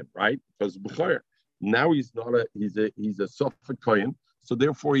the kohen, right? Because bechor. Now he's not he's a sofek kohen. So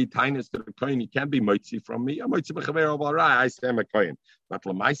therefore, he tainas to the kohen. He can't be mitzi from me. I'm mitzi b'chaver al varai. I say I'm a kohen. But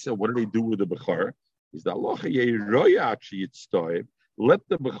lemaisa, what do they do with the bechor? Is that let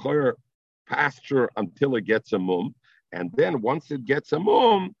the bechor pasture until it gets a mum, and then once it gets a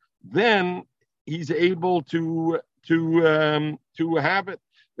mum, then he's able to have it,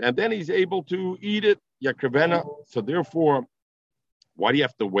 and then he's able to eat it. Yakrivena. So therefore, why do you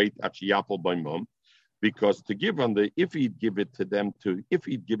have to wait actually yapel by mum? Because to give on if he'd give it to them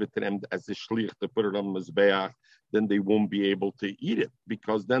as a shlich to put it on mizbeach, then they won't be able to eat it,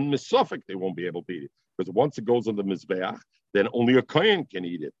 because then misofik they won't be able to eat it. Because once it goes on the mizbeach, then only a kohen can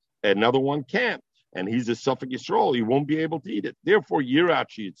eat it. Another one can't. And he's a Suffolk Yisrael, he won't be able to eat it. Therefore,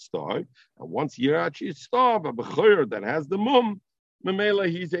 Yirachi it's starved. And once Yirachi is starved, a bechor that has the mum, Mamela,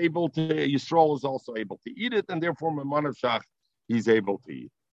 he's able to, Yisrael is also able to eat it, and therefore Mamanav Shach, he's able to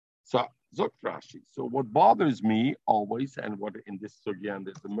eat. So Zok Rashi. So what bothers me always, and what in this sugya, and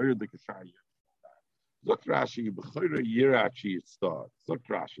there's the Mir the Kashaya. Zok Rashi, b'chayra Yirachi it starved. Zok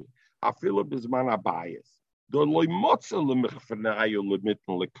Rashi. Afilu bizman abayis. Do loy motza lemechfanayu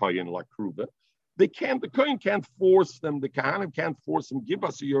lemitten lekayin lakruva. They can't. The kohen can't force them. The kahanim can't force them. Give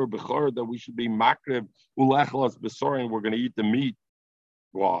us a yor bechor that we should be makrev ulechelas besorin. We're going to eat the meat.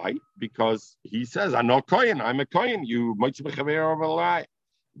 Why? Because he says, "I'm not kohen. I'm a kohen. You might be chaver of a lie."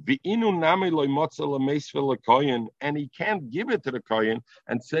 V'inu nami loy motza lemeisvel kohen, and he can't give it to the kohen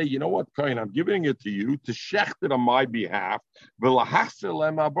and say, "You know what, kohen? I'm giving it to you to shecht it on my behalf. V'lahachser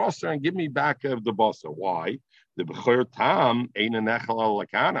lemabrosser and give me back of the bossa." Why? The bechor tam ein nechal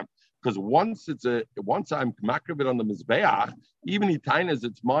alakanim. Because once I'm makriv it on the mizbeach, even he tainas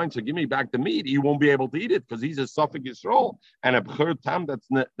it's mine, so give me back the meat. He won't be able to eat it because he's a Suffolk Yisrael, and a b'chur tam that's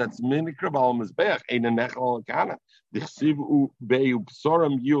minikriv al mizbeach ein nechal alakana. Dichsiv beu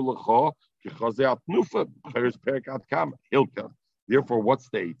psoram yu lecha kechazei atnufa b'chur's perikat kam hilka. Therefore, what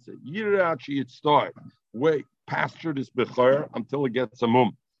states it? Yirachi it start. Wait, pasture this b'chur until it gets a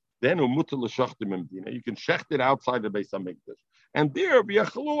mum. Then umuta l'shachtim imdina. You can shecht it outside the Beis Hamikdash. And there,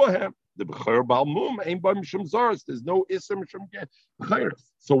 the b'chor bal mum ain't by mishum zaris. There's no iser mishum b'chor.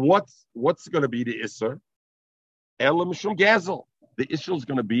 So what's going to be the iser? Ela mishum gazel. The iser is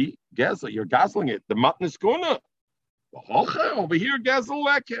going to be gazel. You're gazeling it. The matan is gonna. Over here, gazel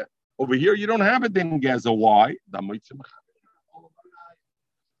leke. Over here, you don't have it in gazel. Why?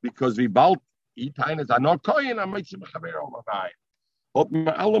 Because we bald itainas are not koyin.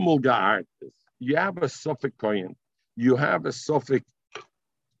 You have a suffix koyin. You have a suffix.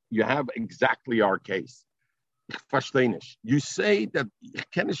 You have exactly our case. You say that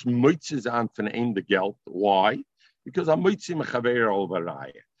kenish moitzes an von ein de geld. Why? Because I'm moitzi mechaver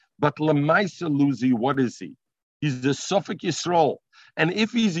alvaraya. But lemaisa luzi, what is he? He's the suffix Yisrael. And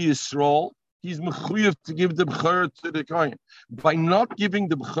if he's a Yisrael, he's mechuyev to give the b'chor to the kohen. By not giving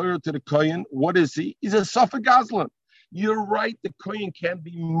the b'chor to the kohen, what is he? He's a suffix gazlan. You're right, the kohen can't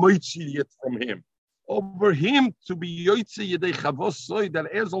be moitzi yet from him. Over him to be yoitze yedei chavos soy that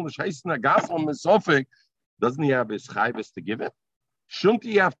ezol nishaysin agazlan mesofik, doesn't he have his chayvus to give it? Shouldn't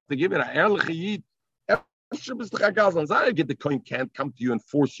he have to give it? The kohen can't come to you and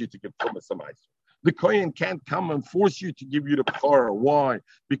force you to give tumas amais. The kohen can't come and force you to give you the b'chor. Why?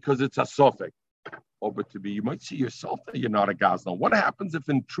 Because it's a sofek. But to be, you might see yourself that you're not a gazlan. What happens if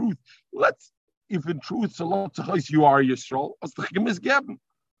in truth, so lot of you are Yisrael? What's the chim is given?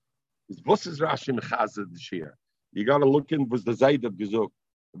 Was is Rashi mechazed this year? You got to look in. Was the Zayd of Gezuk?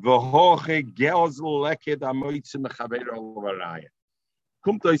 V'hoche geozel leked amoitze mechaver alvaraya.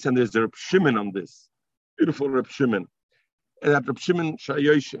 Kommt euch and there's a Reb Shimon on this. Beautiful Reb Shimon. And that Reb Shimon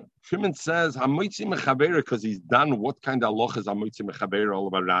Shayosha. Shimon says amoitze mechaver because he's done what kind of loch is amoitze mechaver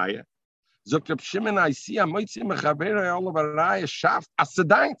alvaraya. Zok Reb Shimon, I see amoitze mechaver alvaraya shaft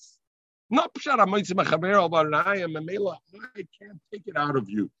asadaints. Not pshat ha'moitzi mechaber b'raya memela. I can't take it out of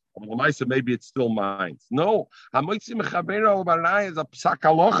you. Maybe it's still mine. No, ha'moitzi mechaber b'raya is a psak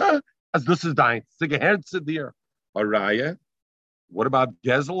halacha. As this is dying. It's a gehertz deer. A raya. What about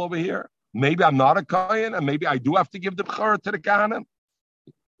Gezel over here? Maybe I'm not a Kohen, and maybe I do have to give the Bechara to the Kohanim.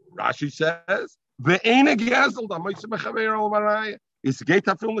 Rashi says, "Ve'ena Gezel, da moitze mechaber olavaraya." Is geit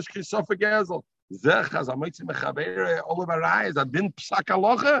hafil nish kisof Gezel. Zech as a moitze mechaber olavaraya is a din psak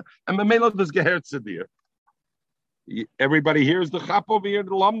halacha, and memelo does gehertz deer. Everybody hears the chap over here,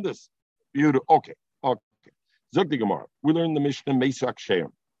 the lumdus. Beautiful. Okay. Zog the Gemara. We learned the Mishnah Mesak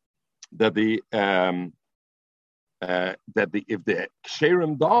Sherim that if the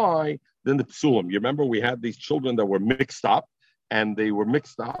ksherim die, then the psulim. You remember we had these children that were mixed up, and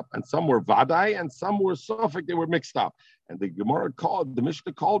some were vadai, and some were sophic. They were mixed up, and the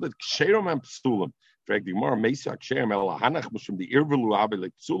Mishnah called it ksherim and psulim. The Gemara Mesak Sherim elahanach mishum the irvelu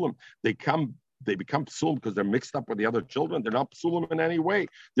like psulim. They become psulim because they're mixed up with the other children. They're not psulim in any way.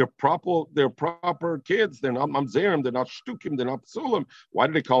 They're proper kids. They're not mamzerim. They're not shtukim. They're not psulim. Why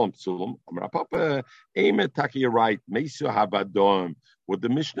do they call them psulim? You're right. What the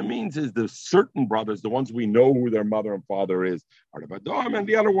Mishnah means is the certain brothers, the ones we know who their mother and father is, are the vadom, and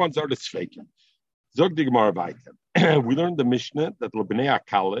the other ones are the sfeikim. Zog the Gemara weiter. We learned the Mishnah that lebnei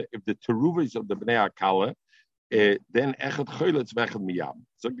akala, if the teruvis of the bnei akala, then echad choylitz vechad miyam.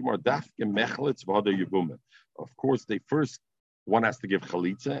 So Gemara dafke mechlitz v'hada yevuma. Of course, one has to give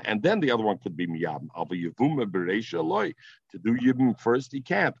chalitza, and then the other one could be miyam. Alva yevuma bereisha loy. To do yibum first, he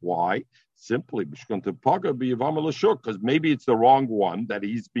can't. Why? Simply because maybe it's the wrong one that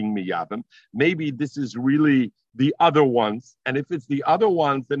he's being miyavim. Maybe this is really the other ones, and if it's the other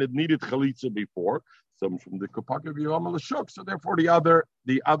ones, then it needed chalitza before. So from the kapaka b'yavam l'shuk. So therefore, the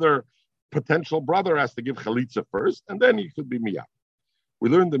other potential brother has to give chalitza first, and then he could be miyavim. We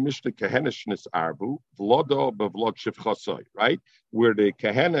learned the Mishnah Kehenishnis Arbu, Vlodo bevlod Shivchasoi, right? Where the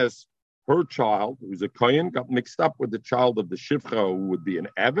Kehenes, her child, who's a Kohen, got mixed up with the child of the Shivcha, who would be an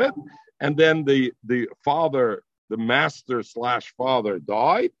Eved, and then the father, the master / father,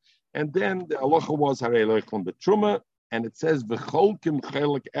 died, and then the halacha was Harei Leichlam Betruma, and it says V'cholkim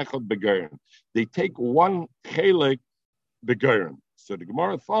Chelik Echad Begerin. They take one Chelik Begerin. So the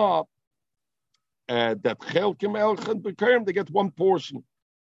Gemara thought that Chelkim Echad Begerin, they get one portion.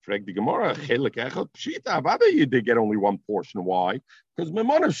 Frag the Gemara, Chelik Echad Pshita. Avada, they get only one portion. Why? Because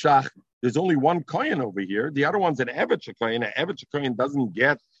Memonashach, there's only one Kohen over here. The other one's an Evet Shekohen. An Evet Shekohen doesn't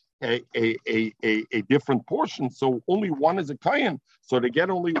get a different portion. So only one is a Kohen. So they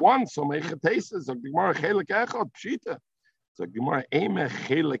get only one. So Mechatesis, so Gemara Chelik Echad Pshita. So Gemara Eime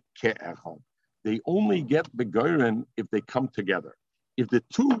Chelik Ke'echad. They only get Begoren if they come together. If the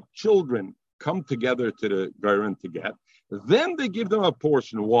two children come together to the Gairin to get, then they give them a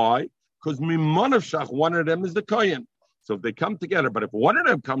portion. Why? Because Mimonavshach, one of them is the Kohen. So if they come together, but if one of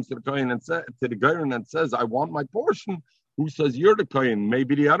them comes to the Kohen and to the Gairin and says, I want my portion, who says you're the Kohen?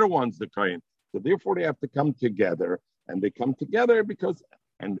 Maybe the other one's the Kohen. So therefore they have to come together, and they come together because,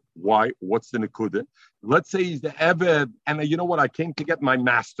 and why? What's the Nekuda? Let's say he's the Eved, and you know what? I came to get my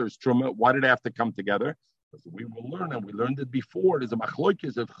master's Truma. Why did I have to come together? Because we will learn, and we learned it before. There's a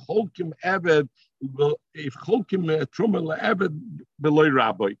machloikis if Cholkim Eved, if Cholkim Truma Eved beloy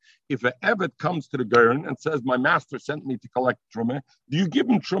Rabbi. If an Eved comes to the Gern and says, my master sent me to collect Truma, do you give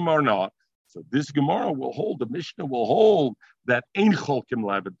him Truma or not? So this Gemara will hold, the Mishnah will hold that Ein Cholkim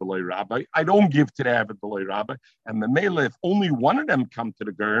Eved beloy Rabbi. I don't give to the Eved beloy Rabbi. And the Mele, if only one of them come to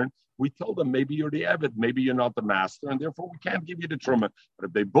the Gern, we tell them maybe you're the Eved, maybe you're not the master, and therefore we can't give you the Truma. But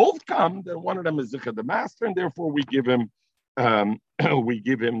if they both come, then one of them is the master, and therefore we give him the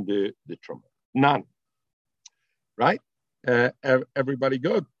Truma. None. Right? Everybody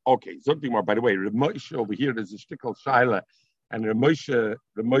good? Okay. Zogdimar, by the way, Reb Moshe over here, there's a shtickle shaila, and Reb Moshe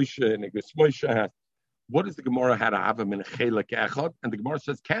and Moshe has, what does the Gemara had to have him in a chelik echad? And the Gemara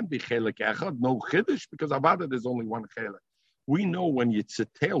says, can't be chelik echad, no chiddush, because avada there's only one chelik. We know when you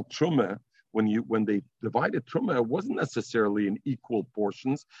tzetel truma, when they divided truma, it wasn't necessarily in equal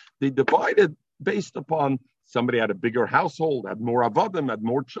portions. They divided based upon somebody had a bigger household, had more avadim, had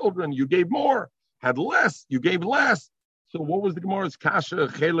more children, you gave more. Had less, you gave less. So what was the Gemara's kasha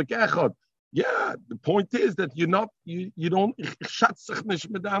chelik echad? Yeah, the point is that you don't shatzach nish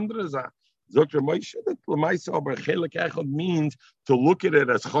mit andere Sachen. Dr. Moshe that l'maisa aber chelik echad means to look at it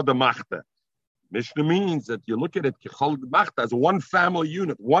as chodamachta. Mishnah means that you look at it as one family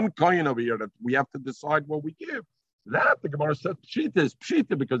unit, one kohen over here that we have to decide what we give. That the Gemara says pshita is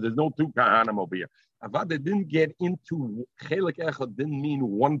pshita because there's no two kahanim over here. Avad they didn't get into chelik echad didn't mean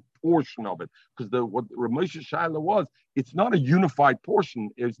one portion of it because what Ramosha Shaila was, it's not a unified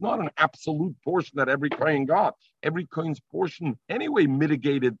portion. It's not an absolute portion that every kohen got. Every kohen's portion anyway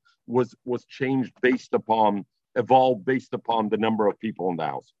mitigated was changed evolved based upon the number of people in the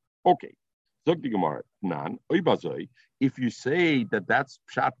house. Okay. Zog the Gemara, nan, if you say that that's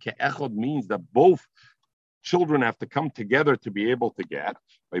pshat ke'echad means that both children have to come together to be able to get,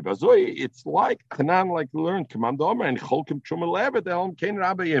 it's like Tanan, like learn command Omer and Cholkim Truma Levet Elm Kain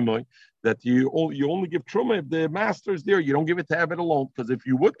Rabbi Yemoy that you only give Truma if the master is there. You don't give it to Eved alone, because if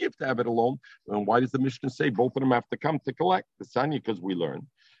you would give to Eved alone, then why does the Mishnah say both of them have to come to collect the Sanya? Because we learned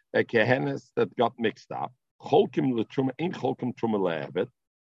a Kehenes that got mixed up. Cholkim Truma ain't Cholkim Truma Levet.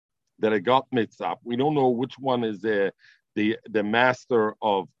 That it got mixed up. We don't know which one is the master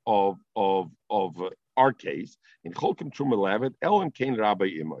of our case. In Cholkim Truma Levet, El and Kain Rabbi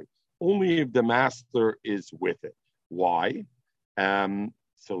Imoy. Only if the master is with it. Why?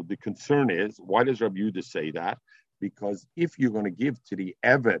 So the concern is, why does Rabbi Yehuda say that? Because if you're going to give to the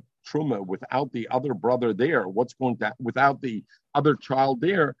Evet Truma without the other brother there, without the other child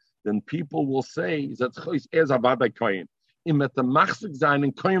there, then people will say that is avadai kohen. What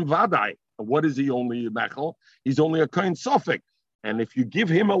is he only mechel? He's only a kohen suffix. And if you give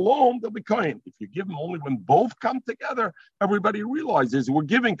him alone, they'll be kohen. If you give him only when both come together, everybody realizes we're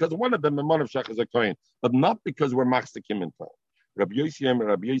giving because one of them, the man of Shach, is a kohen, but not because we're machzikim in full. Rabbi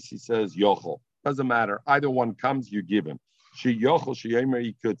Yossi says yochel. Doesn't matter. Either one comes, you give him. She yochel, she yomer,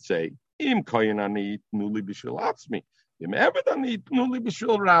 he could say, im kohen ani nuli b'shil atzmi. Im evet ani nuli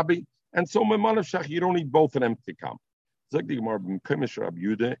b'shil rabbi. And so my man of Shach, you don't need both of them to come. In the Mekimish Rab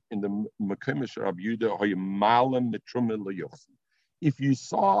Yuda, if you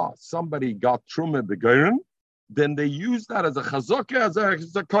saw somebody got truma begerin, then they use that as a chazaka,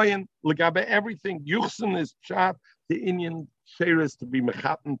 as a kohen, legabe everything. Yuchsin is chat, the Indian sheres to be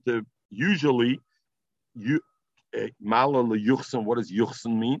mechaten to usually mala leyuchsin. What does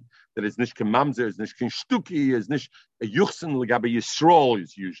yuchsin mean? That is nishke mamzer, is nishke shtuki, is nish a yuchsin legabe Yisrael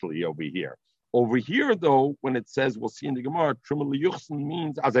is usually over here. Over here, though, when it says, we'll see in the Gemara, Truma Liyuchsin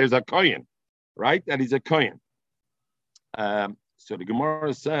means as there's a kohen, right? That is a kohen. So the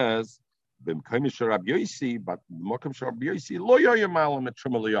Gemara says,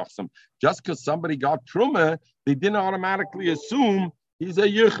 just because somebody got Truma, they didn't automatically assume he's a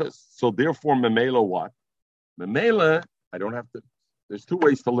Yichus. So therefore, Memela what? Memela, I don't have to, there's two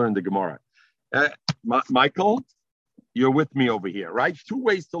ways to learn the Gemara. Michael? You're with me over here, right? Two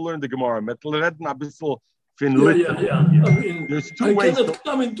ways to learn the Gemara. Yeah. I mean, there's two ways. I cannot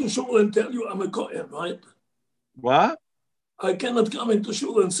come into shul and tell you I'm a kohen, right? What? I cannot come into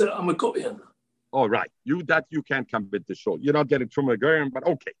shul and say I'm a kohen. Oh, right. You can't come into shul. You're not getting Truma Gerim, but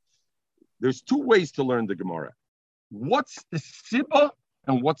okay. There's two ways to learn the Gemara. What's the sibah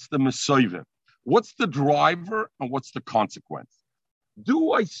and what's the mesayvim? What's the driver and what's the consequence?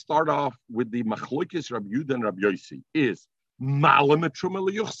 Do I start off with the machlokes Rabbi Yehuda and Rabbi Yossi? Is malam truma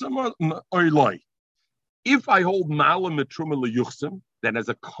liyuchsim or loy? If I hold malam truma liyuchsim, then as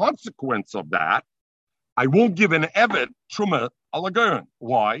a consequence of that, I won't give an evet truma alagayon.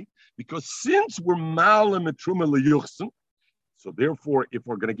 Why? Because since we're malam truma liyuchsim, so therefore, if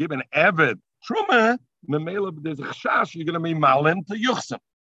we're going to give an evet truma, there's a chash, you're going to be malam to yuchsim.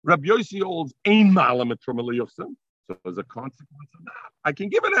 Rabbi Yossi holds ein malam truma liyuchsim. So as a consequence of that, I can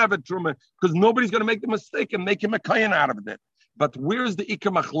give an avid truma because nobody's going to make the mistake and make him a kohen out of it. But where's the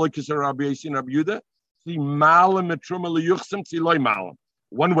ikar machlokes of Rabbi Yossi and Rabbi Yehuda? See malam truma liyuchsim, see loy malam.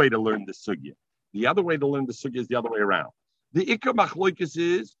 One way to learn the sugya. The other way to learn the sugya is the other way around. The ikar machlokes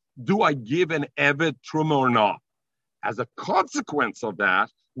is, do I give an avid truma or not? As a consequence of that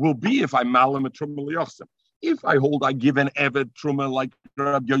will be if I malam truma liyuchsim. If I hold I give an evet truma like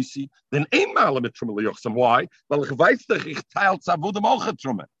Rabbi Yossi, then ain't malam truma liyuchsim. Why? Well, if I say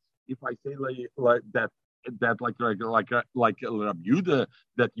like that like Rabbi Yehuda,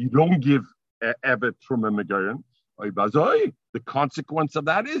 that you don't give evet truma megayin. The consequence of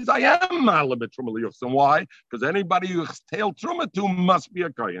that is I am malam truma liyuchsim. Why? Because anybody who's tail truma to must be a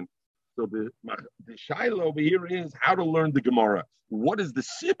kohen. So the shaila over here is how to learn the Gemara. What is the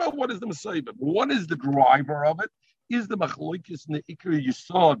sibah? What is the mesayvim? What is the driver of it? Is the machlokes in the ikar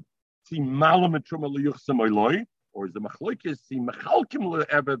yisod see malam truma liyuchsim oiloi, or is the machlokes see mechalkim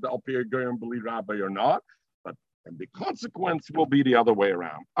le'eved al pi goyim b'li rabbi or not? And the consequence will be the other way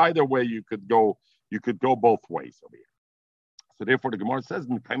around. Either way, you could go both ways over here. So therefore, the Gemara says,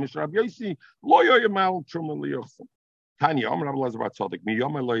 "Mekaymish Rabbi Yossi lo yoyim malam truma liyuchsim." Tanya, Rabbi Elazar bar Tzaddik,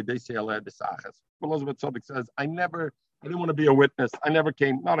 Miyom Eloi, they say Elad Desachas. Rabbi Elazar bar Tzaddik says, I didn't want to be a witness. I never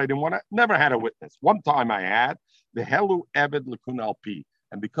came. Not I didn't want to. Never had a witness. One time I had the Helu Eved Lekun Alpi,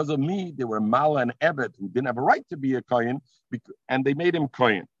 and because of me, there were Mala and Eved who didn't have a right to be a kohen, and they made him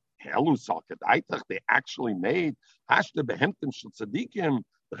kohen. Helu Salket Eitach. They actually made Hashte Behemtim Shel Tzadikim.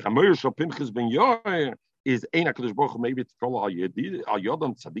 The Chamer Shel Pinchas Ben Yoir is Ein HaKadosh Baruch Hu maybe to call Al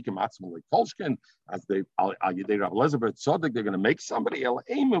Yodam Tzadikim Atzmul Kolshkin as they Al Yedei Rabbi Elazar bar Tzaddik. They're going to make somebody El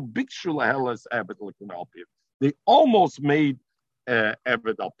Eimu Bikshu Lahelas Eved Lekun Alpi. They almost made Eved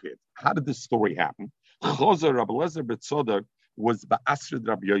Alpid. How did this story happen? Chozer Rabbi Elazar bar Tzaddik was Ba'asrid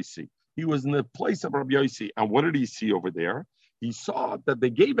Rabbi Yossi. He was in the place of Rabbi Yossi. And what did he see over there? He saw that they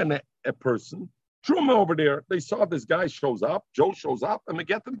gave a person Truma over there. They saw this guy shows up, Joe shows up, and they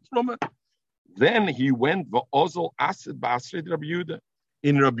get the Truma. Then he went Va'ozol Asid Ba'asrid Rabbi Yehuda.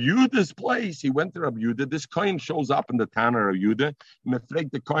 In Rabbi Yehuda's place, he went to Rabbi Yehuda. This kohen shows up in the town of Rabbi Yehuda.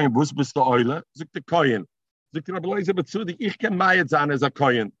 Mefregt the kohen, wus bist du Eule? Sagt the kohen. Sagt Rabbi Elazar bar Tzaddik, ich kann Mayet sein as a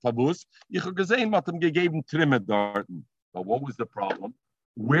kohen. Favus, ich habe gesehen, was ihm gegeben Trimme dort. But what was the problem?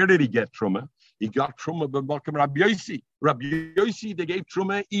 Where did he get Truma? He got Truma by Rabbi Yossi. Rabbi Yossi, they gave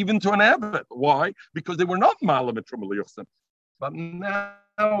Truma even to an Eved. Why? Because they were not Malam at Truma L'Yochsem. But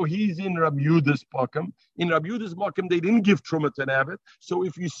now he's in Rabbi Yehuda's Pakim. In Rabbi Yehuda's Pakim, they didn't give Truma to an Eved. So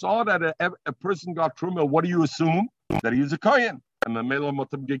if you saw that a person got Truma, what do you assume? That he is a Kohen. And the Mela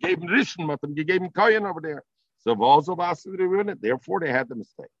Matam gegeben Rishon, Matam gegeben Kohen over there. So therefore they had the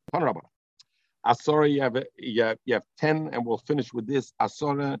mistake. Asora, you have 10, and we'll finish with this.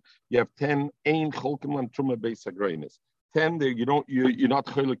 Asora, you have 10. Ein cholkim lam truma beis hagrainus. 10. You're not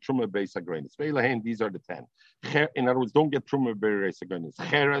cholik truma beis hagrainus. Veilahen, these are the 10. In other words, don't get truma beis hagrainus.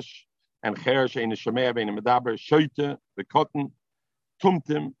 Cheresh and cheresh ein shemei ein medaber shoyte bekotten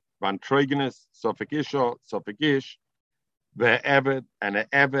tumtim van troigenes sofik isho sofik ish. The Eved and an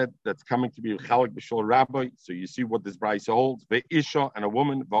Eved that's coming to be Chalik B'Shul Rabbi. So you see what this Braisa holds. The Isha and a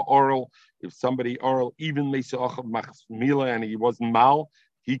woman, the oral. If somebody oral, even Mesa Achav Machmila, and he wasn't mal,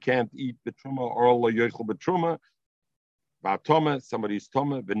 he can't eat the Truma, oral or Yochel Betruma. Vatoma, somebody's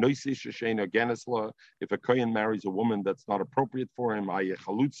Toma, the Noisi Shashena Genesla. If a Kohen marries a woman that's not appropriate for him, Aye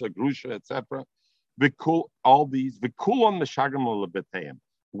Chalutza, Grusha, etc. All these, Vikul on the Shagam Lebeteim.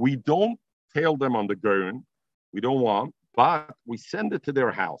 We don't tail them on the Gurn. We don't want. But we send it to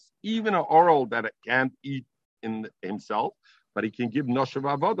their house. Even an oral that it can't eat in himself, but he can give noshav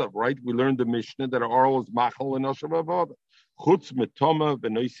avoda, right? We learned the Mishnah that an oral is machal and noshav avoda. Chutz mitoma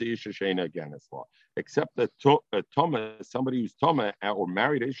v'noisei isha sheina against law. Except that toma, somebody who's toma or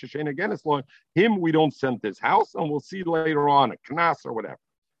married isha sheina against law, him we don't send to his house, and we'll see later on a knas or whatever.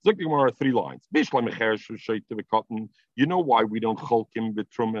 Zukti are 3 lines. You know why we don't cholkim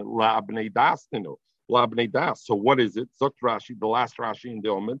v'truma la b'nei das nino. So what is it? Zok Rashi, the last Rashi in the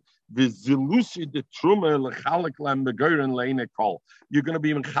Omen. Vizilusi the truma lechalik lam begoren leine call. You're going to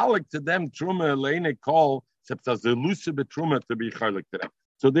be mechalik to them truma leine call, except as zilusi betruma to be chalik to them.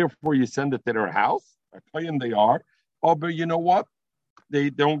 So therefore, you send it to their house. And they are. Oh, but you know what? They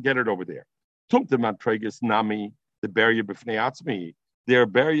don't get it over there. Tumtem antreges nami the barrier b'fnei atzmi. They're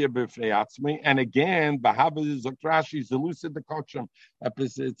buried b'fnei atzmi, and again, b'hava zok Rashi zelusa the kachim.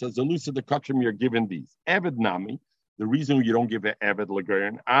 It's a zelusa the kachim. You're given these eved nami. The reason you don't give an eved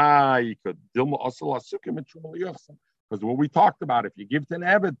legerin, you could dilma asal asukim et truma liyachsam. Because what we talked about, if you give to an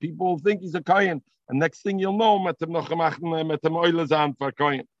eved, people will think he's a kohen, and next thing you'll know, metem nochamachn metem oilazan for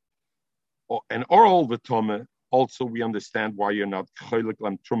kohen. And oral v'tome. Also, we understand why you're not cholik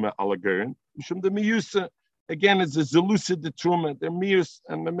lam truma alagerin. Mishum the miyusa. Again, it's a zelusid the truma. They're mius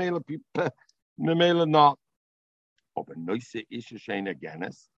and memela people, memela not. Oh, but noise isha shein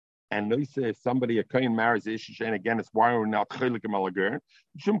aganis, and noise if somebody a kohen marries isha shein aganis, why are we not chaylik malager?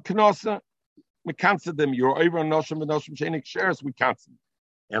 Shum knosa, we cancel them. You're over noshim and noshim shein shares. We cancel.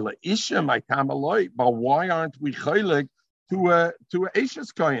 Ela isha my tamaloi, but why aren't we chaylik to a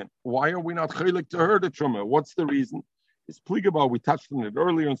isha's kohen? Why are we not chaylik to her the truma? What's the reason? It's Pligabar. We touched on it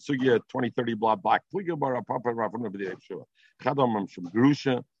earlier in Sugya 2030 blood black. Pligabar, Papa Rafan of the Yeshua. Chadam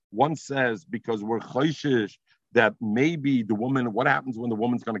Grusha. One says because we're chayshish that maybe the woman, what happens when the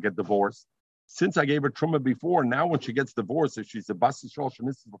woman's going to get divorced? Since I gave her truma before, now when she gets divorced, if she's a basi shol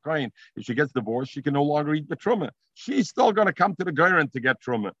shemisses v'kayin, if she gets divorced, she can no longer eat the truma. She's still going to come to the Gairin to get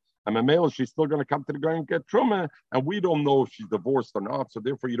truma. I'm a male, she's still going to come to the Gairin and get truma, and we don't know if she's divorced or not, so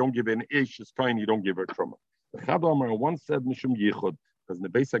therefore you don't give an ish's kain, you don't give her truma. The Chad Omer once said Mishum Yichud, because the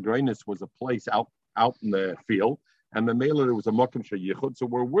Beis HaGreinis was a place out in the field, and the mailer there was a Mokim Sheh Yichud, so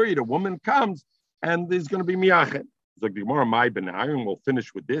we're worried a woman comes and there's going to be Miyachet. It's like the Gemara, my benayu, and we'll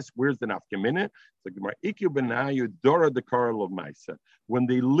finish with this. Where's the nafkamina? It's like the Gemara, ikyu benayu, dora the karl of maisa. When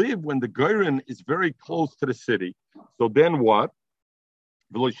they live, when the Geirin is very close to the city, so then what?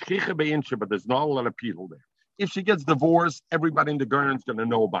 But there's not a lot of people there. If she gets divorced, everybody in the Geirin is going to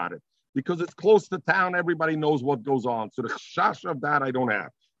know about it. Because it's close to town, everybody knows what goes on. So the chashash of that I don't have.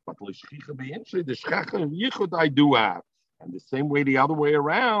 But the shchacha of yichud I do have. And the same way, the other way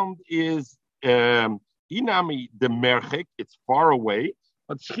around is inami the merchik. It's far away,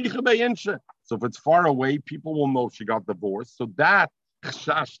 but shchicha beinshe. So if it's far away, people will know she got divorced. So that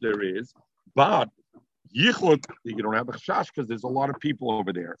chashash there is. But yichud, you don't have a chashash because there's a lot of people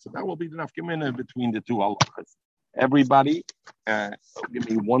over there. So that will be the nafkamina between the two halachas. Everybody, give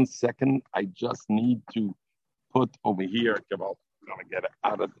me 1 second. I just need to put over here. I'm gonna get it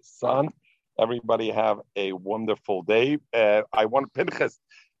out of the sun. Everybody have a wonderful day. I want Pinchas,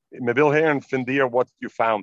 Mevil here and Findir, what you found.